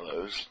least one of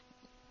those.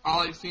 I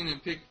like seeing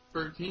it pick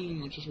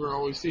 13, which is where I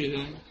always see it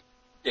in.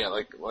 Yeah,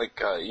 like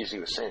Easy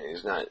was saying,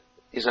 he's not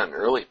an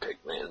early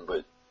pick, man,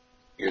 but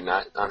you're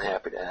not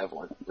unhappy to have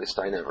one. At least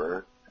I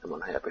never am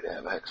unhappy to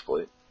have a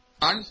Hexblade.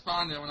 I just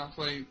find that when I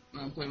play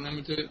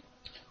limited,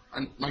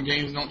 my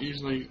games don't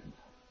usually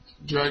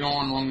drag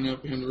on long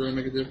enough for him to really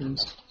make a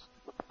difference.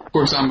 Of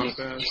course, I'm a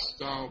fast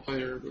style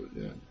player, but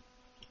yeah.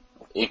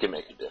 He can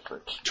make a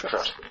difference.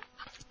 Trust me.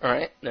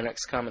 Alright, the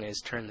next common is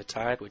Turn the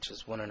Tide, which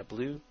is 1 and a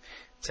blue.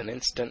 It's an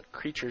instant.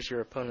 Creatures your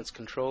opponents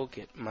control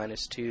get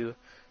 -2,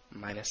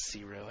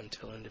 -0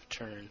 until end of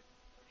turn.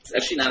 It's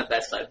actually not a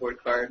bad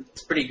sideboard card.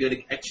 It's pretty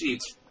good. Actually,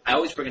 I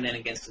always bring it in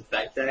against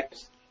infect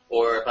decks,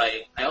 or if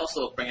I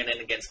also bring it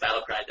in against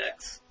Battlecry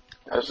decks.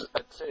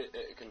 I'd say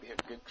it can be a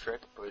good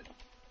trick, but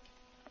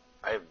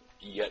I've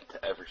yet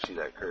to ever see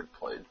that card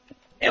played.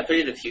 Yeah, I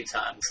played it a few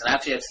times, and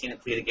actually I've seen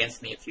it played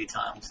against me a few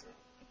times.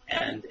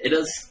 And it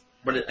does,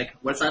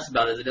 what's nice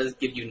about it is it does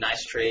give you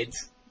nice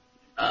trades,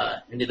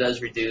 and it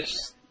does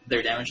reduce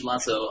their damage a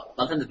lot. So a lot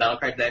of times the battle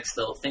card decks,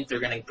 they'll think they're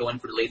going to go in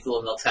for lethal,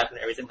 and they'll tap with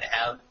everything they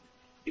have.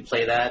 You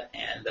play that,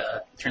 and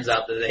it turns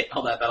out that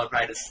all that battle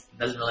cry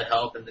doesn't really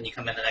help, and then you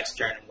come in the next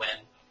turn and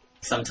win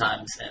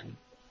sometimes. And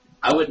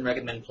I wouldn't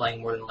recommend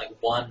playing more than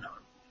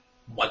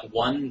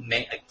one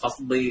main,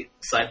 possibly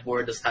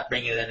sideboard, just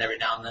bring it in every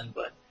now and then.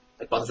 But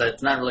like Bob said,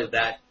 it's not really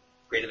that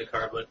great of a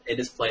card, but it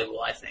is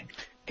playable, I think.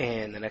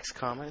 And the next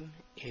common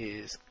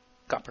is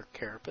Copper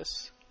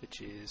Carapace, which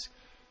is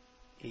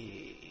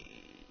a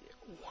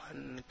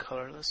 1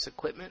 colorless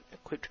equipment.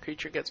 Equipped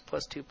creature gets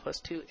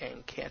 +2/+2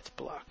 and can't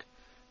block.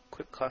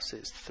 Equip cost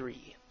is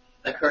 3.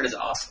 That card is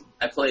awesome.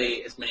 I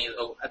played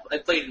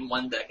in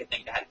one deck, I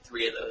think I had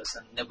 3 of those,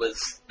 and it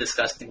was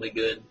disgustingly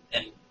good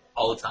and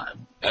all the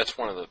time. That's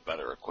one of the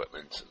better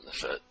equipments in the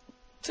set.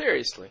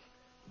 Seriously.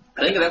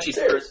 I think I've actually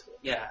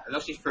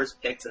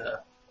first picked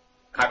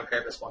Copper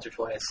Carapace once or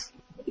twice.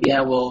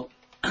 Yeah, well,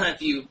 I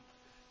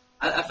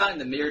found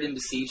the Mirrored and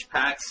Besieged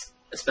packs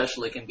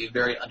especially can be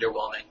very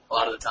underwhelming a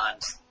lot of the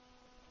times.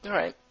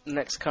 Alright,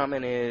 next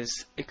comment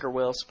is Ichor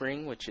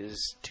Wellspring, which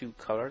is 2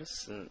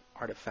 colorless, an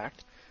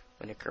artifact.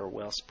 When Ichor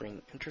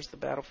Wellspring enters the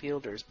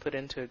battlefield or is put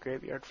into a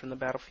graveyard from the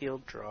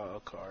battlefield, draw a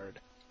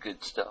card.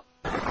 Good stuff.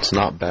 It's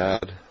not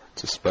bad.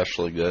 It's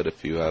especially good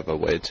if you have a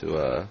way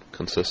to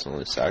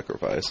consistently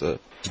sacrifice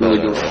it. It's really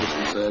good with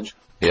Piston Sledge.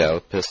 Yeah,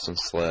 with Piston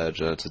Sledge,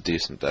 and it's a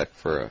decent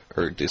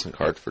decent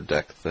card for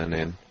deck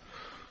thinning.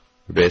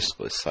 You're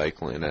basically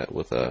cycling it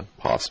with a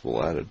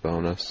possible added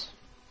bonus.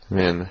 I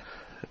mean,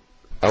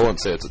 I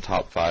wouldn't say it's a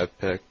top 5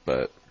 pick,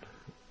 but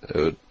it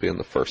would be in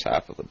the first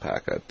half of the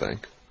pack, I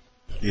think.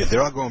 Yeah, they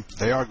are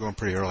going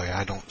pretty early.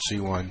 I don't see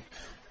one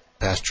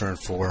past turn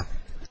 4.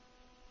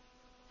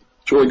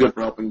 It's really good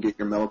for helping get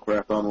your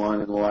Metalcraft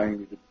online and allowing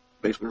you to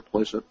basically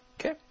replace it.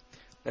 Okay.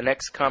 The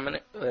next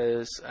comment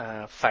is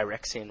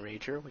Phyrexian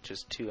Rager, which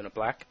is 2 and a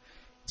black.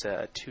 It's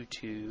a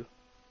 2/2.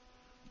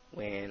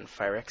 When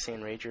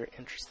Phyrexian Rager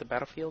enters the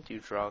battlefield, you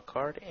draw a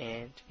card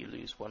and you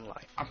lose 1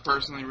 life. I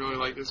personally really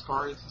like this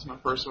card. This is my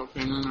personal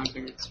opinion. I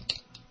think it's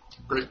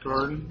a great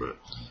card. But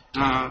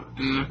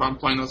and if I'm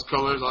playing those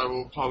colors, I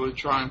will probably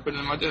try and put it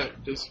in my deck.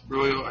 Just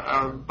really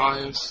out of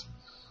bias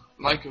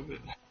like of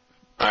it.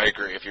 I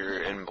agree. If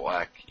you're in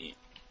black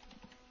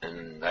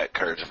and that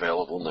card's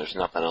available and there's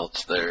nothing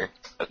else there,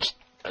 that's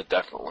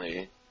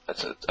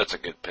a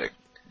good pick.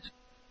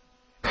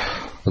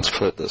 Let's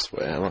put it this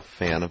way. I'm a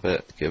fan of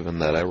it, given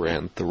that I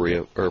ran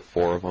 3 or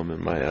 4 of them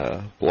in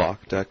my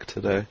block deck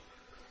today.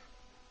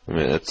 I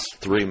mean, it's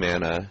 3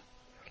 mana.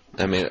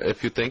 I mean,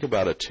 if you think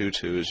about it,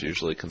 2/2 is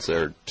usually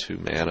considered 2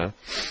 mana.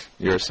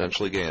 You're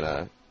essentially getting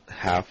a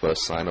half a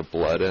Sign of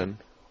Blood in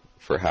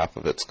for half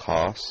of its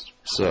cost.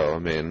 So, I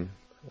mean,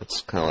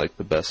 it's kind of like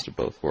the best of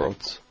both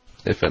worlds,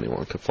 if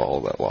anyone could follow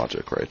that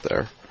logic right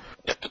there.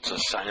 Yep, it's a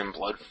Sign in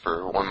Blood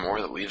for 1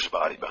 more that leaves a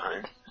body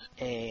behind.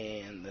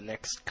 And the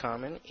next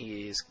common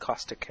is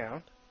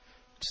Costacound,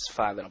 which is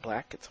 5 and a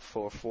black. It's a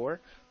 4/4.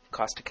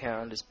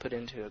 Costacound is put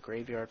into a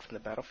graveyard from the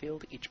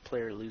battlefield. Each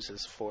player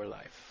loses 4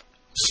 life.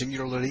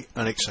 Singularly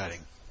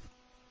unexciting.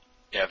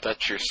 Yeah, if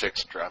that's your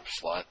 6th draft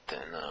slot,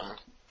 then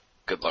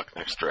good luck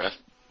next draft.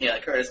 Yeah,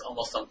 the card is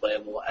almost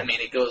unplayable. I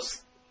mean, it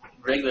goes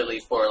regularly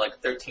for like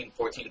 13th,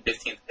 14th,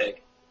 15th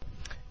pick.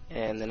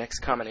 And the next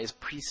common is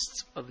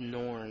Priests of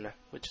Norn,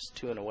 which is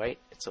 2 and a white.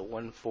 It's a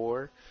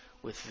 1/4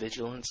 with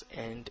Vigilance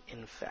and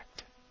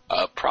Infect.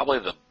 Probably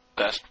the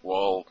best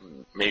wall,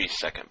 maybe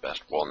second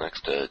best wall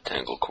next to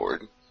Tangle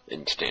Cord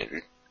in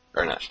Standard.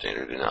 Or not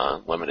Standard, in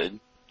Limited.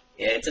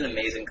 Yeah, it's an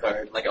amazing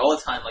card. Like, all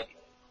the time, like,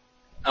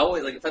 I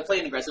always, like, if I play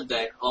an aggressive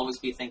deck, I'll always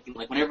be thinking,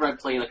 like, whenever I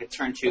play, like, a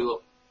turn 2,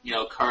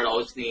 card, I'll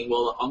always thinking,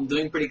 well, I'm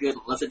doing pretty good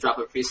unless I drop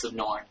a Priest of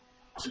Norn.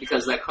 Just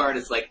because that card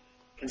is, like,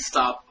 can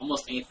stop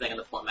almost anything in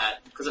the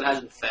format. Because it has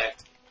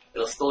Infect,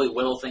 it'll slowly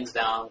whittle things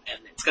down,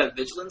 and it's got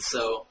Vigilance,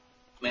 so,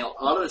 I mean,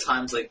 a lot of the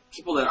times, like,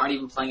 people that aren't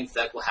even playing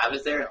Infect will have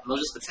it there, and they'll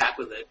just attack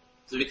with it.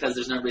 Just because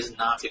there's no reason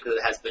not to, because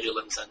it has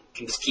Vigilance and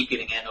can just keep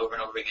getting in over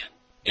and over again.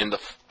 And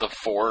the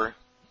 4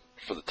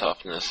 for the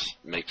toughness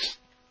makes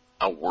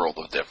a world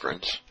of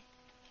difference.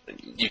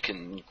 You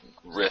can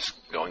risk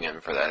going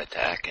in for that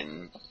attack,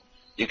 and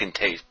you can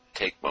take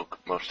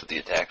most of the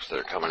attacks that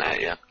are coming at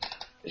you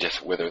and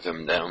just wither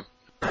them down.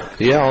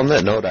 Yeah, on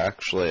that note,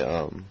 actually,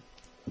 I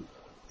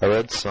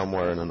read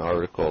somewhere in an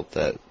article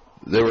that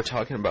they were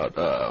talking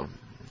about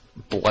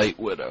Blight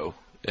Widow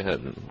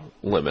in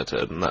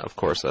Limited, and that, of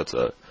course, that's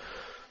a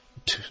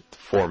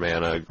 4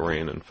 mana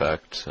green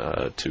Infect,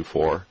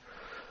 2/4.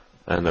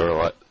 And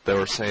they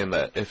were saying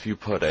that if you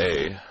put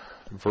a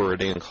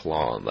Viridian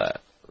Claw on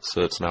that,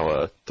 so it's now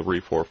a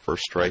 3/4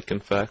 first strike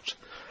Infect,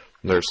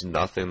 there's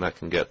nothing that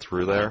can get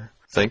through there.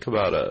 Think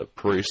about a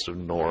Priest of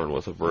Norn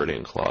with a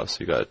Viridian Claw, so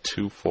you got a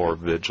 2/4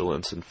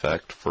 Vigilance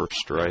Infect first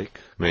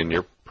strike. I mean,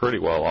 you're pretty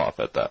well off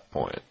at that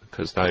point,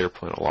 because now you're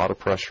putting a lot of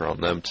pressure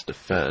on them to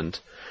defend,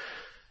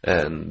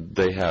 and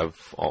they have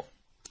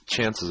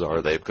chances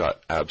are they've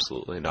got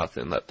absolutely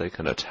nothing that they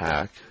can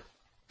attack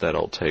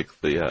that'll take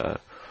the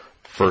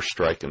first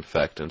strike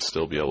infect and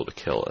still be able to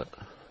kill it.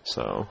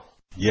 So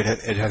Yet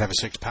it'd have a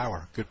 6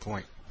 power. Good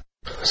point.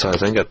 So I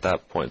think at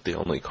that point the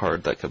only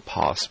card that could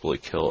possibly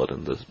kill it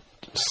in the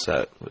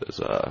set is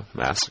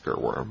Massacre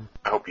Worm.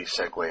 I hope you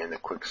segue into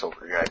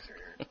Quicksilver Geyser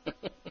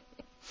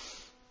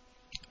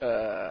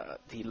here.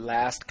 The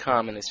last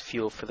common is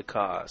Fuel for the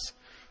Cause.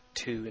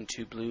 2 and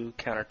 2 blue,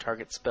 counter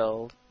target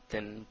spell,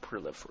 then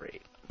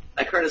proliferate.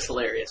 That card is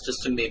hilarious,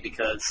 just to me,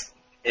 because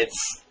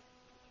it's...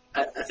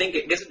 I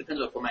guess it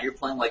depends on what format you're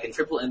playing. Like in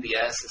triple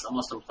MBS, it's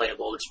almost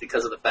unplayable just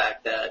because of the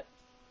fact that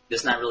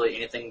there's not really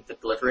anything to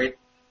proliferate.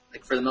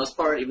 Like for the most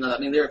part, even though, I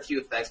mean, there are a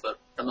few effects, but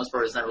for the most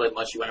part, there's not really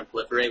much you want to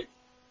proliferate.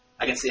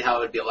 I can see how it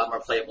would be a lot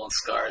more playable in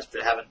Scars,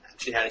 but I haven't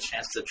actually had a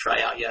chance to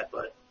try out yet.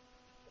 But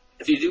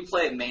if you do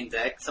play a main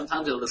deck,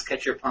 sometimes it'll just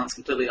catch your opponents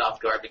completely off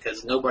guard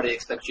because nobody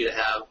expects you to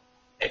have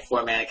a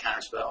 4-mana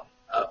counterspell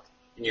up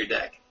in your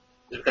deck.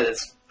 Just because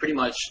it's pretty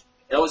much,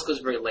 it always goes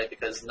very late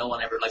because no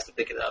one ever likes to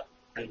pick it up.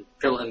 In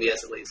triple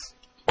MBS at least.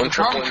 On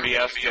triple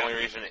MBS, the only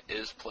reason it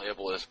is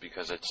playable is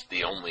because it's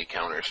the only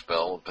counter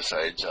spell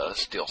besides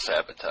Steel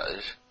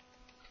Sabotage.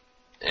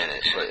 And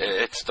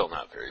it's still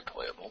not very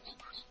playable.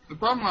 The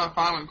problem I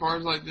find with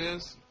cards like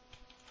this,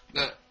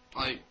 that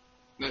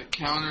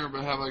counter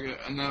but have like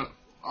a note.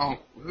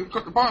 The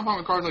problem I find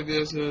with cards like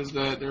this is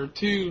that they're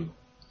too,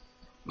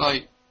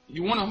 like,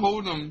 you want to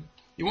hold them,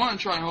 you want to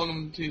try and hold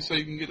them so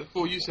you can get the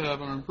full use out of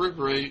them and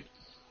proliferate,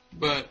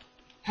 but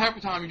half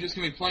the time you're just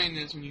going to be playing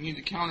this when you need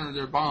to counter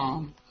their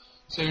bomb,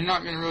 so you're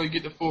not going to really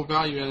get the full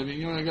value out of it.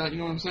 You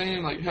know what I'm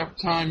saying? Like, half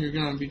the time you're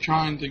going to be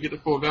trying to get the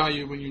full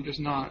value when you're just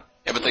not.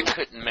 Yeah, but they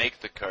couldn't make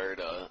the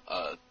card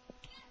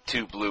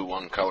 2 blue,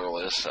 1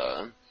 colorless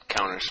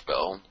counter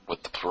spell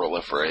with the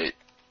proliferate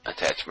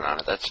attachment on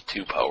it. That's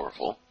too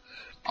powerful.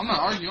 I'm not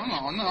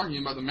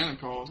arguing about the mana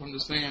cost. I'm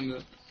just saying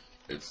that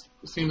it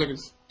seems like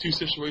it's too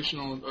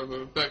situational of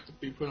an effect to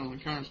be put on a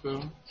counter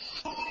spell.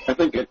 I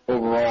think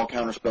overall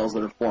counter spells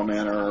that are 4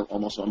 mana are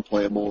almost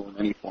unplayable in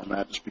any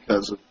format just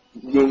because of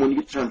when you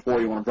get to turn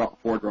 4, you want to drop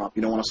a 4-drop.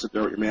 You don't want to sit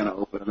there with your mana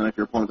open, and then if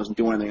your opponent doesn't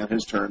do anything on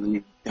his turn, then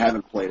you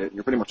haven't played it, and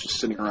you're pretty much just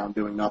sitting around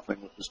doing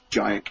nothing with this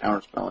giant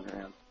counter spell in your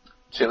hand.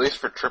 See, at least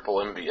for triple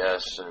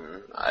MBS,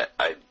 and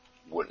I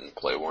wouldn't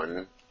play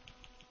one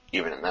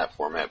even in that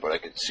format, but I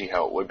could see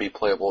how it would be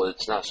playable.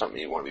 It's not something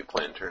you want to be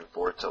playing turn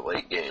 4. It's a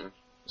late game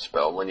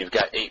spell. When you've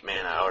got 8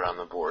 mana out on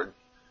the board,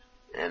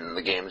 and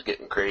the game's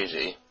getting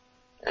crazy,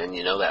 and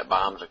you know that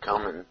bombs are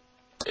coming,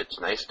 it's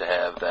nice to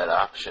have that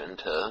option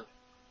to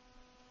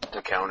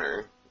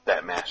counter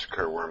that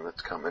Massacre Worm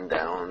that's coming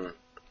down,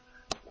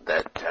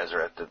 that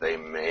Tezzeret that they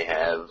may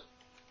have,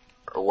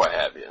 or what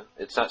have you.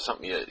 It's not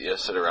something you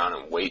sit around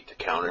and wait to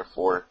counter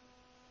for.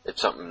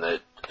 It's something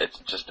that it's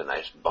just a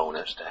nice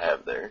bonus to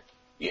have there.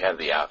 You have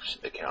the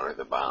option to counter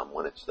the bomb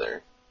when it's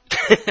there,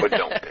 but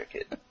don't pick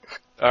it.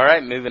 All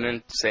right, moving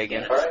in. Say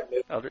again. All right.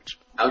 Eldritch.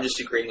 I was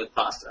just agreeing with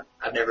Pasta.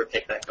 I've never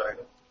picked that card.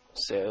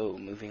 So,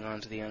 moving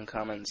on to the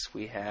uncommons,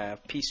 we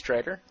have Peace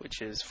Strider,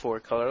 which is 4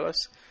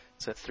 colorless.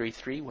 It's a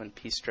 3/3. When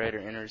Peace Strider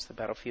enters the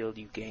battlefield,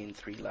 you gain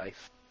 3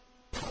 life.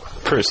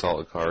 Pretty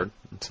solid card.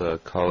 It's a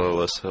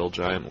colorless hill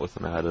giant with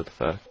an added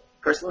effect.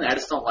 Personally, I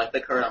just don't like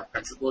the card on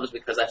principle just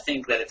because I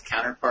think that its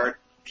counterpart,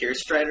 Pierce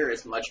Strider,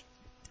 is much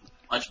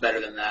better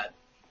than that.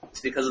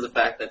 It's because of the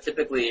fact that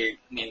typically,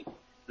 I mean,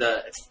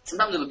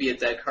 sometimes it'll be a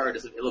dead card.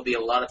 It'll be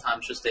a lot of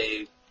times just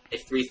a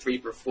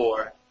 3/3 for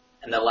 4,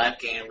 and the life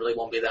gain really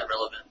won't be that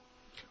relevant.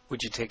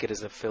 Would you take it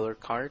as a filler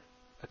card,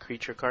 a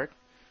creature card?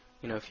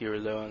 You know, if you were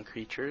low on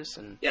creatures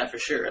and yeah, for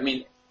sure. I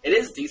mean, it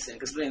is decent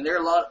because I mean there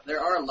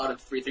are a lot of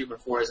 3/3 for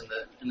 4s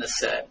in the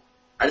set.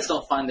 I just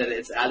don't find that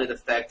its added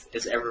effect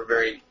is ever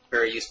very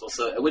very useful.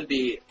 So it would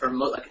be for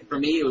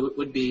me it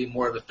would be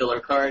more of a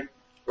filler card.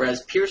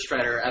 Whereas Pierce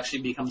Strider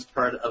actually becomes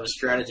part of a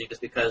strategy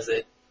just because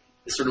it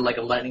is sort of like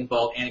a lightning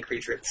bolt and a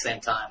creature at the same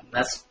time.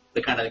 That's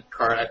the kind of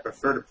card I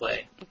prefer to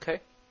play.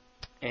 Okay.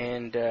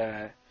 And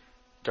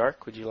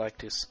Dark, would you like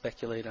to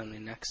speculate on the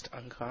next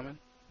uncommon?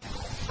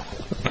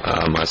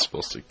 Am I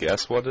supposed to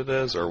guess what it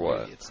is, or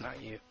what? It's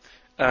not you.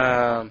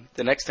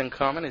 The next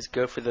uncommon is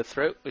Go for the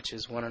Throat, which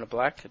is 1 and a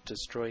black,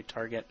 destroy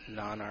target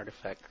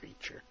non-artifact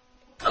creature.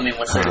 I mean,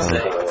 what's there to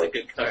say? It's a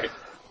good card.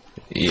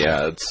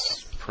 Yeah,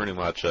 it's pretty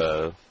much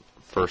a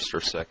first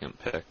or second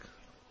pick.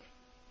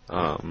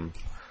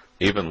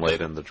 Even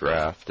late in the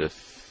draft,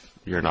 if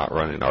you're not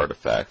running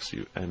artifacts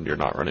and you're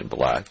not running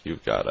black,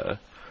 you've got to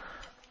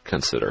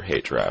consider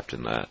hate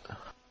drafting that.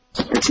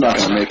 It's not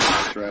going to make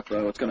the draft,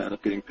 though. It's going to end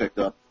up getting picked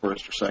up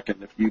first or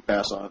second. If you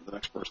pass on it, the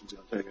next person's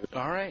going to take it.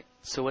 All right.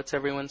 So what's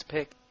everyone's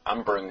pick?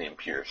 I'm burning the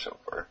Impure so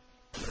far.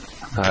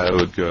 I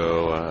would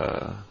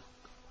go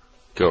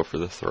for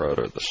the Throat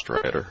or the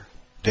Strider.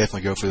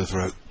 Definitely go for the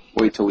Throat.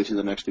 Wait till we see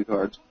the next 2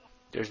 cards.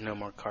 There's no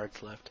more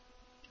cards left.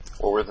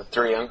 What were the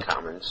 3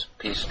 uncommons?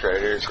 Peace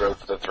Strider, Go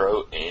for the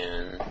Throat,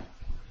 and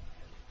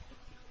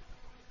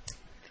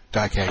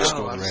Diecast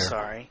Oh, go I'm rare.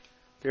 sorry.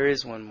 There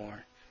is one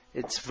more.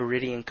 It's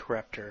Viridian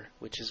Corruptor,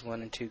 which is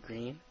 1 and 2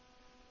 green.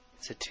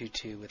 It's a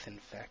 2/2 with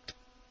Infect.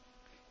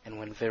 And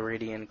when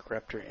Viridian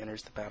Corruptor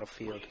enters the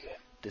battlefield,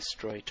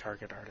 destroy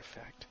target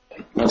artifact.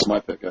 That's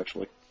my pick,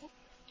 actually.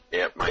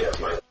 Yeah, mine.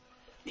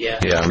 Yeah.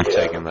 Yeah, I'm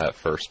taking that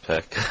first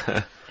pick.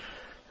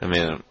 I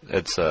mean,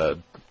 it's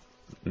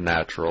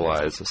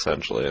naturalized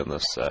essentially in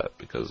this set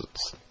because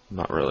it's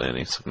not really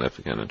any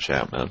significant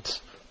enchantments.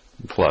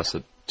 Plus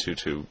a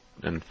 2/2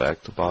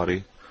 infect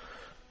body.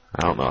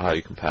 I don't know how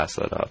you can pass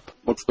that up.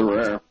 What's the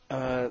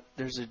rare?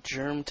 There's a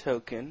germ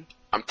token.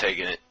 I'm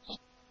taking it.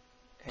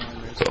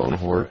 And there's Bone a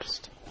Horde.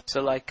 forest.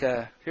 So,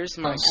 here's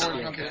my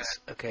steer, guys.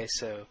 Okay,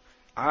 so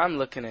I'm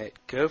looking at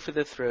Go for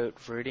the Throat,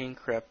 Viridian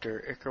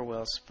Corruptor, Ichor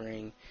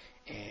Wellspring,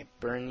 and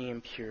Burn the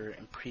Impure,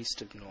 and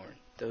Priest of Norn.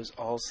 Those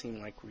all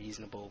seem like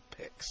reasonable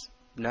picks.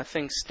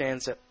 Nothing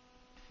stands up.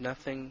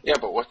 Nothing. Yeah,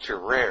 but what's your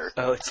rare?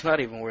 Oh, it's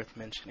not even worth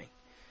mentioning.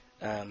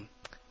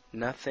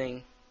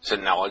 Nothing. It's a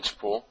knowledge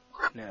pool.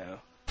 No.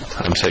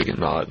 I'm taking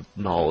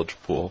knowledge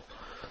pool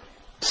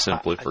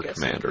simply for I guess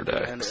commander I'm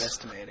decks.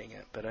 underestimating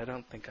it, but I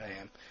don't think I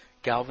am.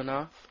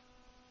 Galvanoth?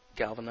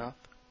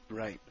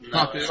 Right.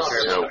 No,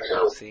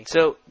 No. See?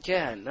 So,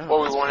 yeah, no. Well,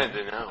 we that's wanted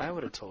fine. to know. I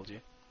would have told you.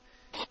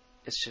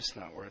 It's just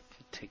not worth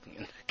taking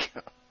into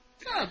account.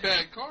 It's not a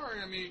bad card.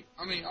 I mean,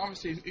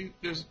 obviously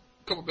there's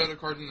a couple better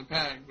cards in the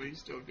pack, but he's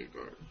still a good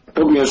card.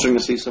 It'll be interesting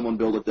to see someone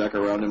build a deck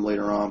around him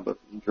later on, but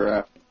in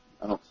draft,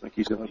 I don't think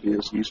he's going to be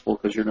as useful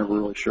because you're never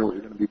really sure what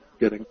you're going to be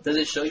getting. Does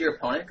it show your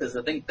opponent? Because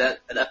I think that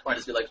at that point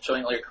it's be like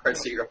showing all your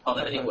cards to your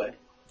opponent anyway.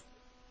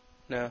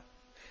 No.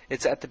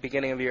 It's at the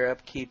beginning of your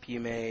upkeep. You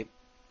may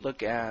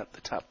look at the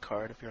top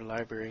card of your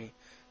library.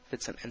 If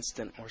it's an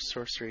instant or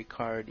sorcery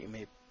card, you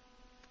may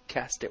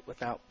cast it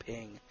without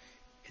paying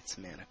its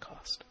mana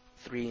cost.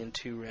 3 and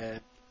 2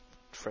 red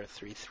for a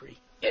 3/3.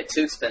 Yeah,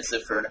 too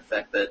expensive for an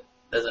effect that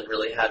doesn't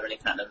really have any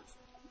kind of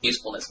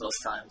usefulness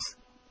most times.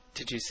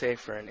 Did you say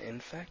for an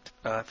infect?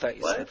 I thought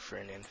you What? said for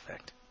an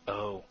infect.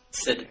 Oh.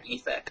 Said okay.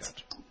 effect.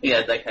 Gotcha.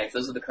 Yeah, like heck,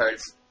 those are the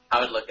cards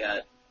I would look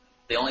at.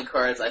 The only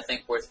cards I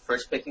think worth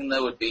first picking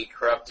though would be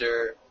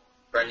Corruptor,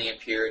 Burn the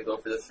Impure, and Go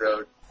for the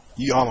Throat.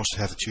 You almost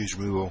have to choose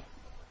removal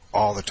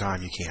all the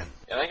time you can.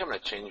 Yeah, I think I'm going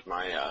to change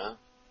my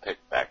pick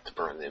back to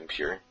Burn the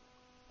Impure.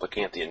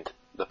 Looking at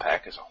the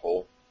pack as a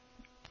whole,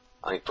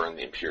 I think Burn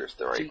the Impure is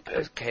the right pick.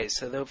 Okay,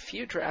 so the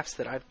few drafts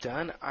that I've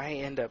done, I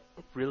end up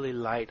really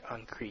light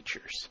on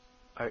creatures.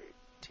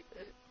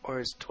 Or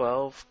is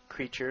 12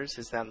 creatures,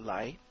 is that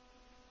light?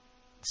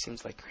 It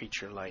seems like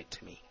creature light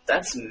to me.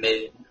 That's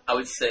mid. I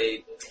would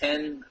say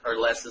 10 or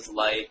less is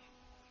light.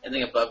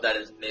 Anything above that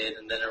is mid,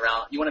 and then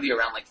you want to be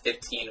around like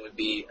 15 would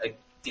be a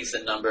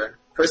decent number.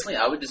 Personally,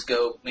 I would just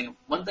go,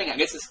 one thing, I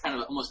guess it's kind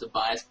of almost a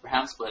bias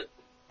perhaps, but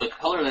the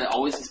color that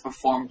always has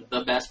performed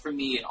the best for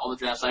me in all the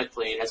drafts I've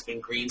played has been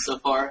green so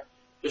far,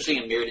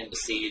 especially in Mirrored and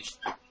Besieged.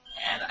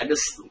 And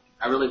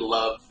I really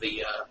love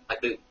the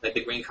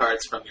green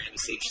cards from Mirrored and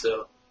Besieged,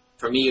 so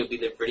for me it would be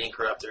the Viridian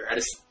Corruptor.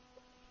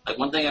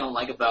 One thing I don't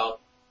like about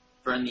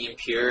Burn the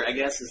Impure, I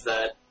guess, is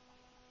that,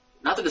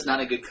 not that it's not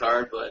a good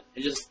card, but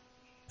it just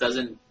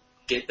doesn't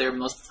get there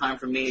most of the time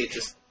for me. It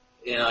just,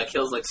 it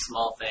kills like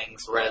small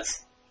things,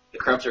 whereas the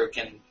Corruptor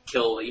can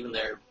kill even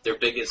their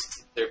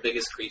biggest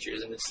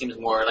creatures, and it seems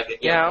more like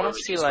a I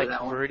almost see like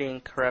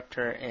Viridian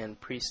Corruptor and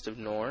Priest of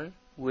Norn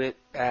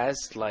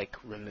as like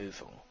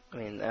removal. I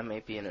mean, that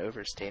may be an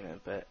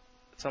overstatement, but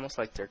it's almost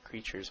like they're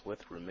creatures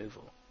with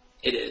removal.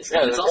 It is.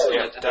 Yeah, it's also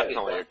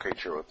definitely a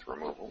creature with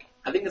removal.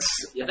 I think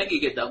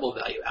you get double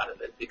value out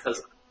of it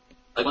because,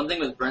 one thing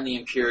with Burn the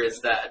Impure is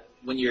that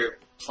when you're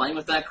playing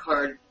with that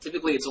card,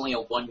 typically it's only a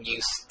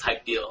one-use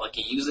type deal. Like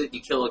you use it,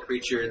 you kill a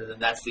creature, and then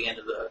that's the end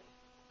of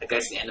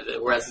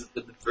it. Whereas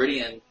with the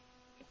Viridian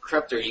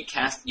Corruptor,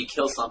 you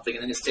kill something,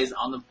 and then it stays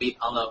on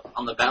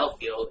the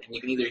battlefield, and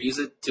you can either use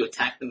it to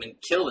attack them and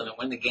kill them and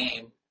win the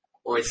game,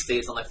 or it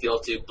stays on the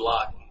field to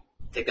block,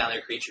 take down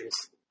their creatures.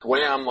 The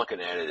way I'm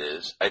looking at it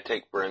is, I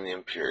take Burn the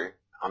Impure,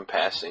 I'm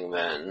passing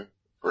then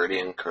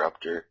Viridian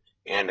Corruptor,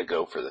 and a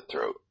Go for the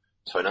Throat.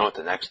 So I know what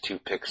the next two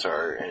picks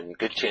are, and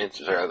good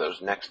chances are those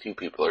next two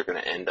people are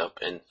going to end up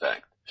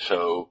infect.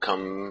 So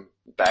come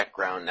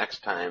background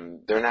next time,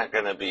 they're not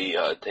going to be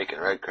taking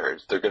red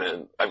cards.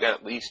 I've got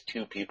at least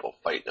two people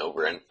fighting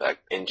over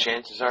infect, and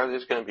chances are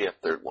there's going to be a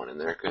third one in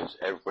there because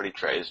everybody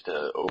tries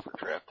to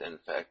overdraft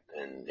infect,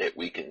 and it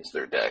weakens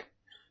their deck.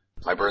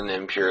 My Burn the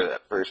Impure,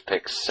 that first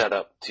pick, set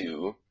up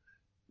to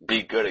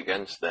be good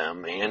against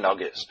them, and I'll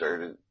get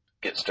started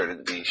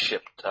to be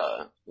shipped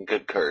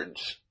good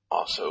cards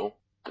also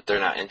that they're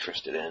not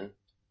interested in,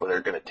 but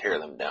they're going to tear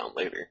them down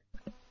later.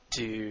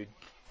 Dude,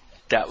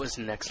 that was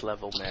next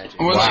level magic.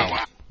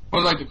 I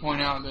would like to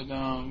point out that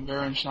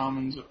Baron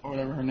Shaman's, or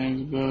whatever her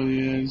name's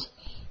ability is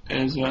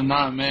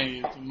not a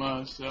May, it's a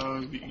must, so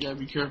you gotta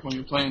be careful when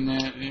you're playing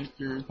that if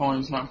your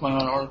opponent's not playing a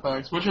lot of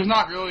artifacts, which there's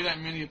not really that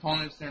many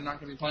opponents, they're not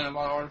going to be playing a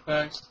lot of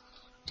artifacts,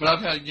 but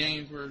I've had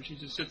games where she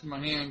just sits in my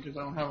hand because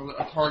I don't have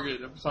a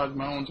target besides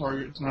my own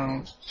targets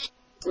now.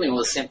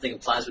 The same thing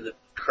applies with the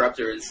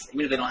Corruptor is,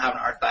 even if they don't have an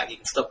artifact, you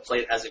can still play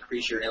it as a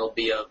creature and it'll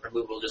be a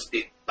removal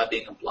by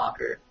being a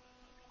blocker.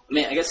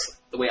 I guess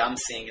the way I'm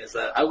seeing it is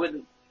that I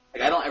wouldn't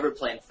Like, I don't ever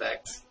play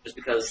Infect, just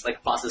because,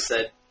 like Pasta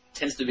said,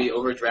 tends to be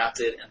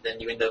overdrafted, and then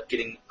you end up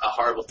getting a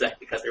horrible deck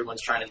because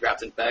everyone's trying to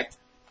draft Infect.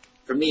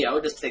 For me, I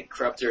would just take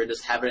Corruptor and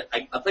just have it.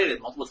 I played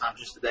it multiple times,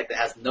 just a deck that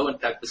has no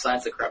Infect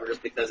besides the Corruptor,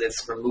 just because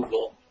it's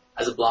removal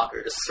as a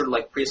blocker. Just sort of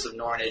like Priest of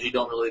Norn, as you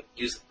don't really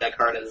use that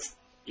card as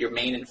your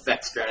main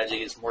Infect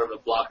strategy. Is more of a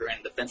blocker and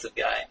a defensive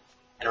guy,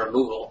 and a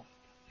removal.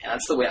 And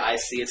that's the way I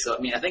see it. So, I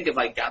mean, I think if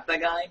I got that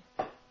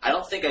guy, I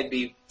don't think I'd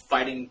be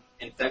fighting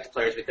Infect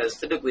players, because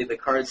typically the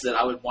cards that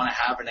I would want to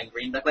have in a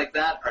green deck like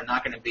that are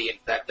not going to be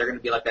Infect. They're going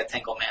to be like that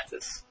Tangle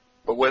Mantis.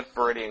 But with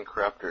Viridian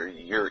Corruptor,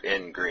 you're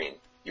in green.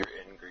 You're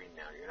in green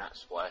now. You're not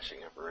splashing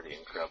a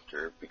Viridian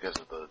Corruptor because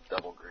of the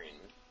double green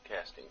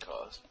casting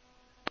cost.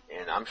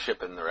 And I'm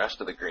shipping the rest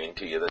of the green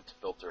to you that's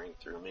filtering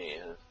through me.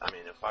 I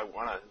mean, if I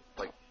want to,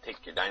 like,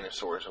 take your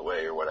dinosaurs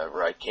away or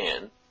whatever, I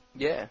can.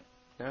 Yeah.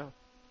 No.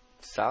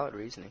 Solid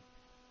reasoning.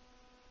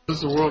 This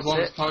is the world's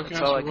longest podcast.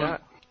 That's all I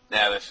got.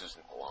 Nah, this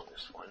isn't the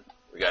longest one.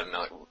 We got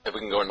another. If we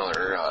can go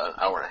another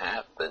hour and a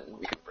half, then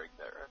we can break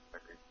that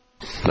record.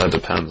 That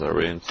depends. Are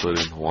we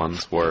including the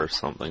ones where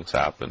something's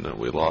happened and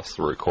we lost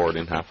the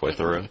recording halfway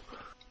through?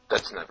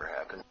 That's never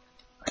happened.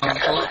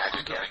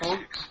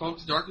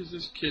 Folks, Dark is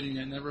just kidding.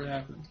 It never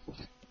happened.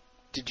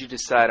 Did you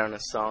decide on a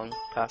song,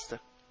 Pasta?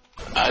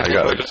 I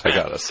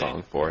got a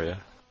song for you.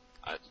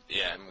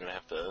 Yeah, I'm gonna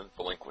have to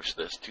relinquish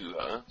this to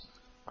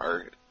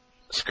our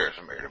Scares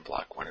of Meriden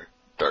Block winner,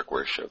 Dark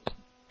Worship.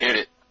 Hit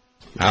it.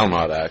 I'll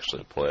not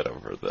actually play it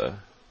over the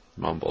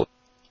mumble.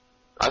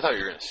 I thought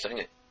you were gonna sing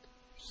it.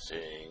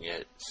 Sing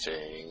it,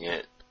 sing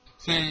it.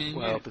 Sing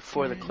Well, it.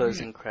 before the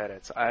closing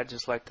credits, I'd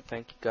just like to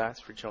thank you guys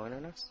for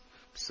joining us.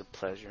 It's a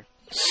pleasure.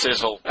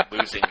 Sizzle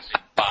losing.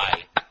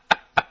 Bye.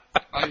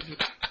 Like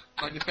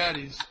the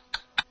fatties.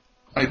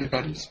 Like the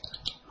fatties.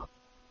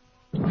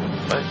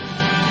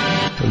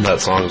 And that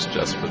song is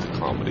just for the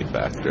comedy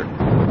factor.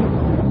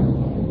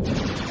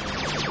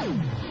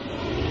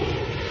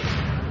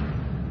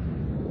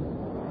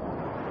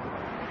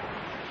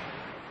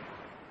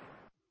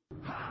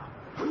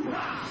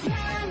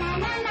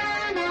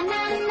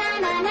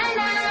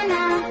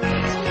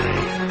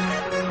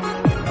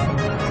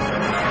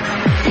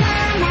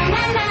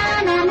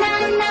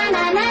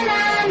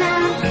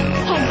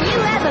 Have you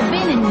ever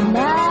been in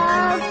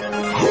love?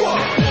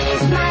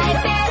 He's my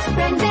best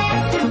friend,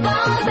 best of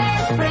all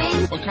best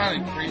friends. What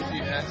kind of crazy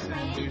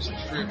acid-induced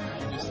trip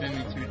did you just send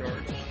me to,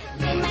 Dark?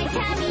 In my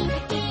tummy,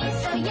 he's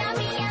so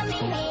yummy, yummy.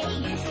 Hey,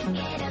 you should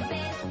get a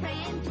best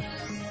friend.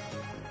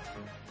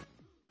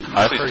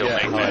 I Please don't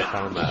forget make how that. I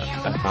found that.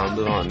 I found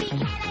it on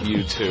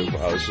YouTube.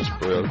 I was just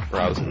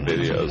browsing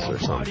videos or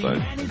something,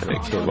 and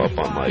it came up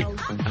on, like,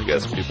 I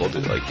guess people do,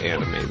 like,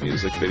 anime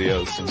music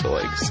videos to,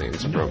 like,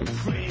 scenes from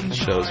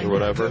shows or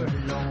whatever.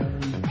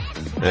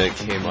 And it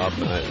came up,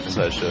 and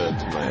I showed it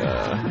to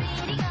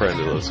my friend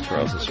who lives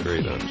across the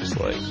street, and I'm just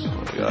like,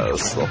 oh my god,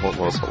 this is the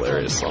most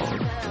hilarious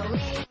song.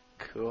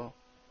 Cool.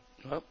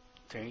 Well,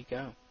 there you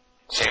go.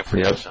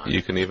 Sanford Yep, son.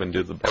 you can even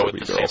do the Go with Barbie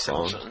the Girl Sanford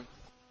song. son.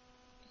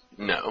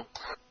 No.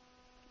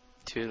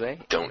 Too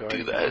late. Don't You do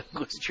already that.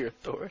 Lost your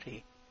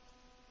authority.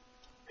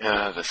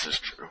 Yeah, this is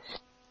true.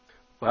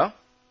 Well,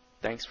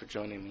 thanks for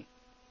joining me.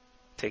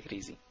 Take it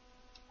easy.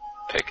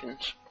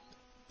 Pickens.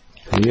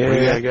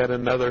 Yeah, I got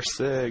another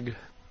SIG.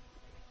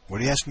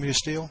 What are you asking me to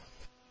steal?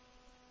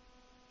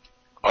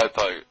 I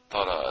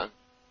thought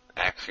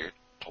Axe here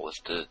told us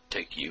to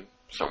take you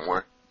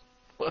somewhere.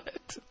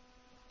 What?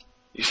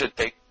 You said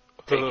take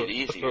it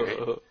easy,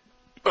 right?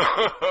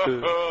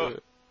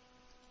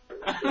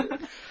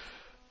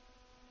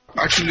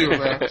 I can do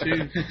that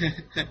too.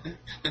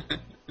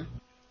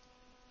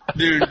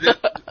 Dude,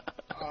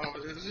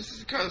 this is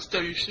the kind of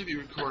stuff you should be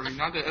recording,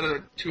 not the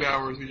other 2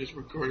 hours we just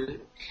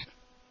recorded.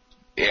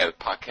 Yeah, the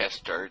podcast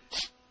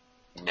starts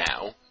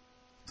now.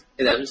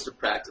 Hey, that was just a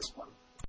practice one.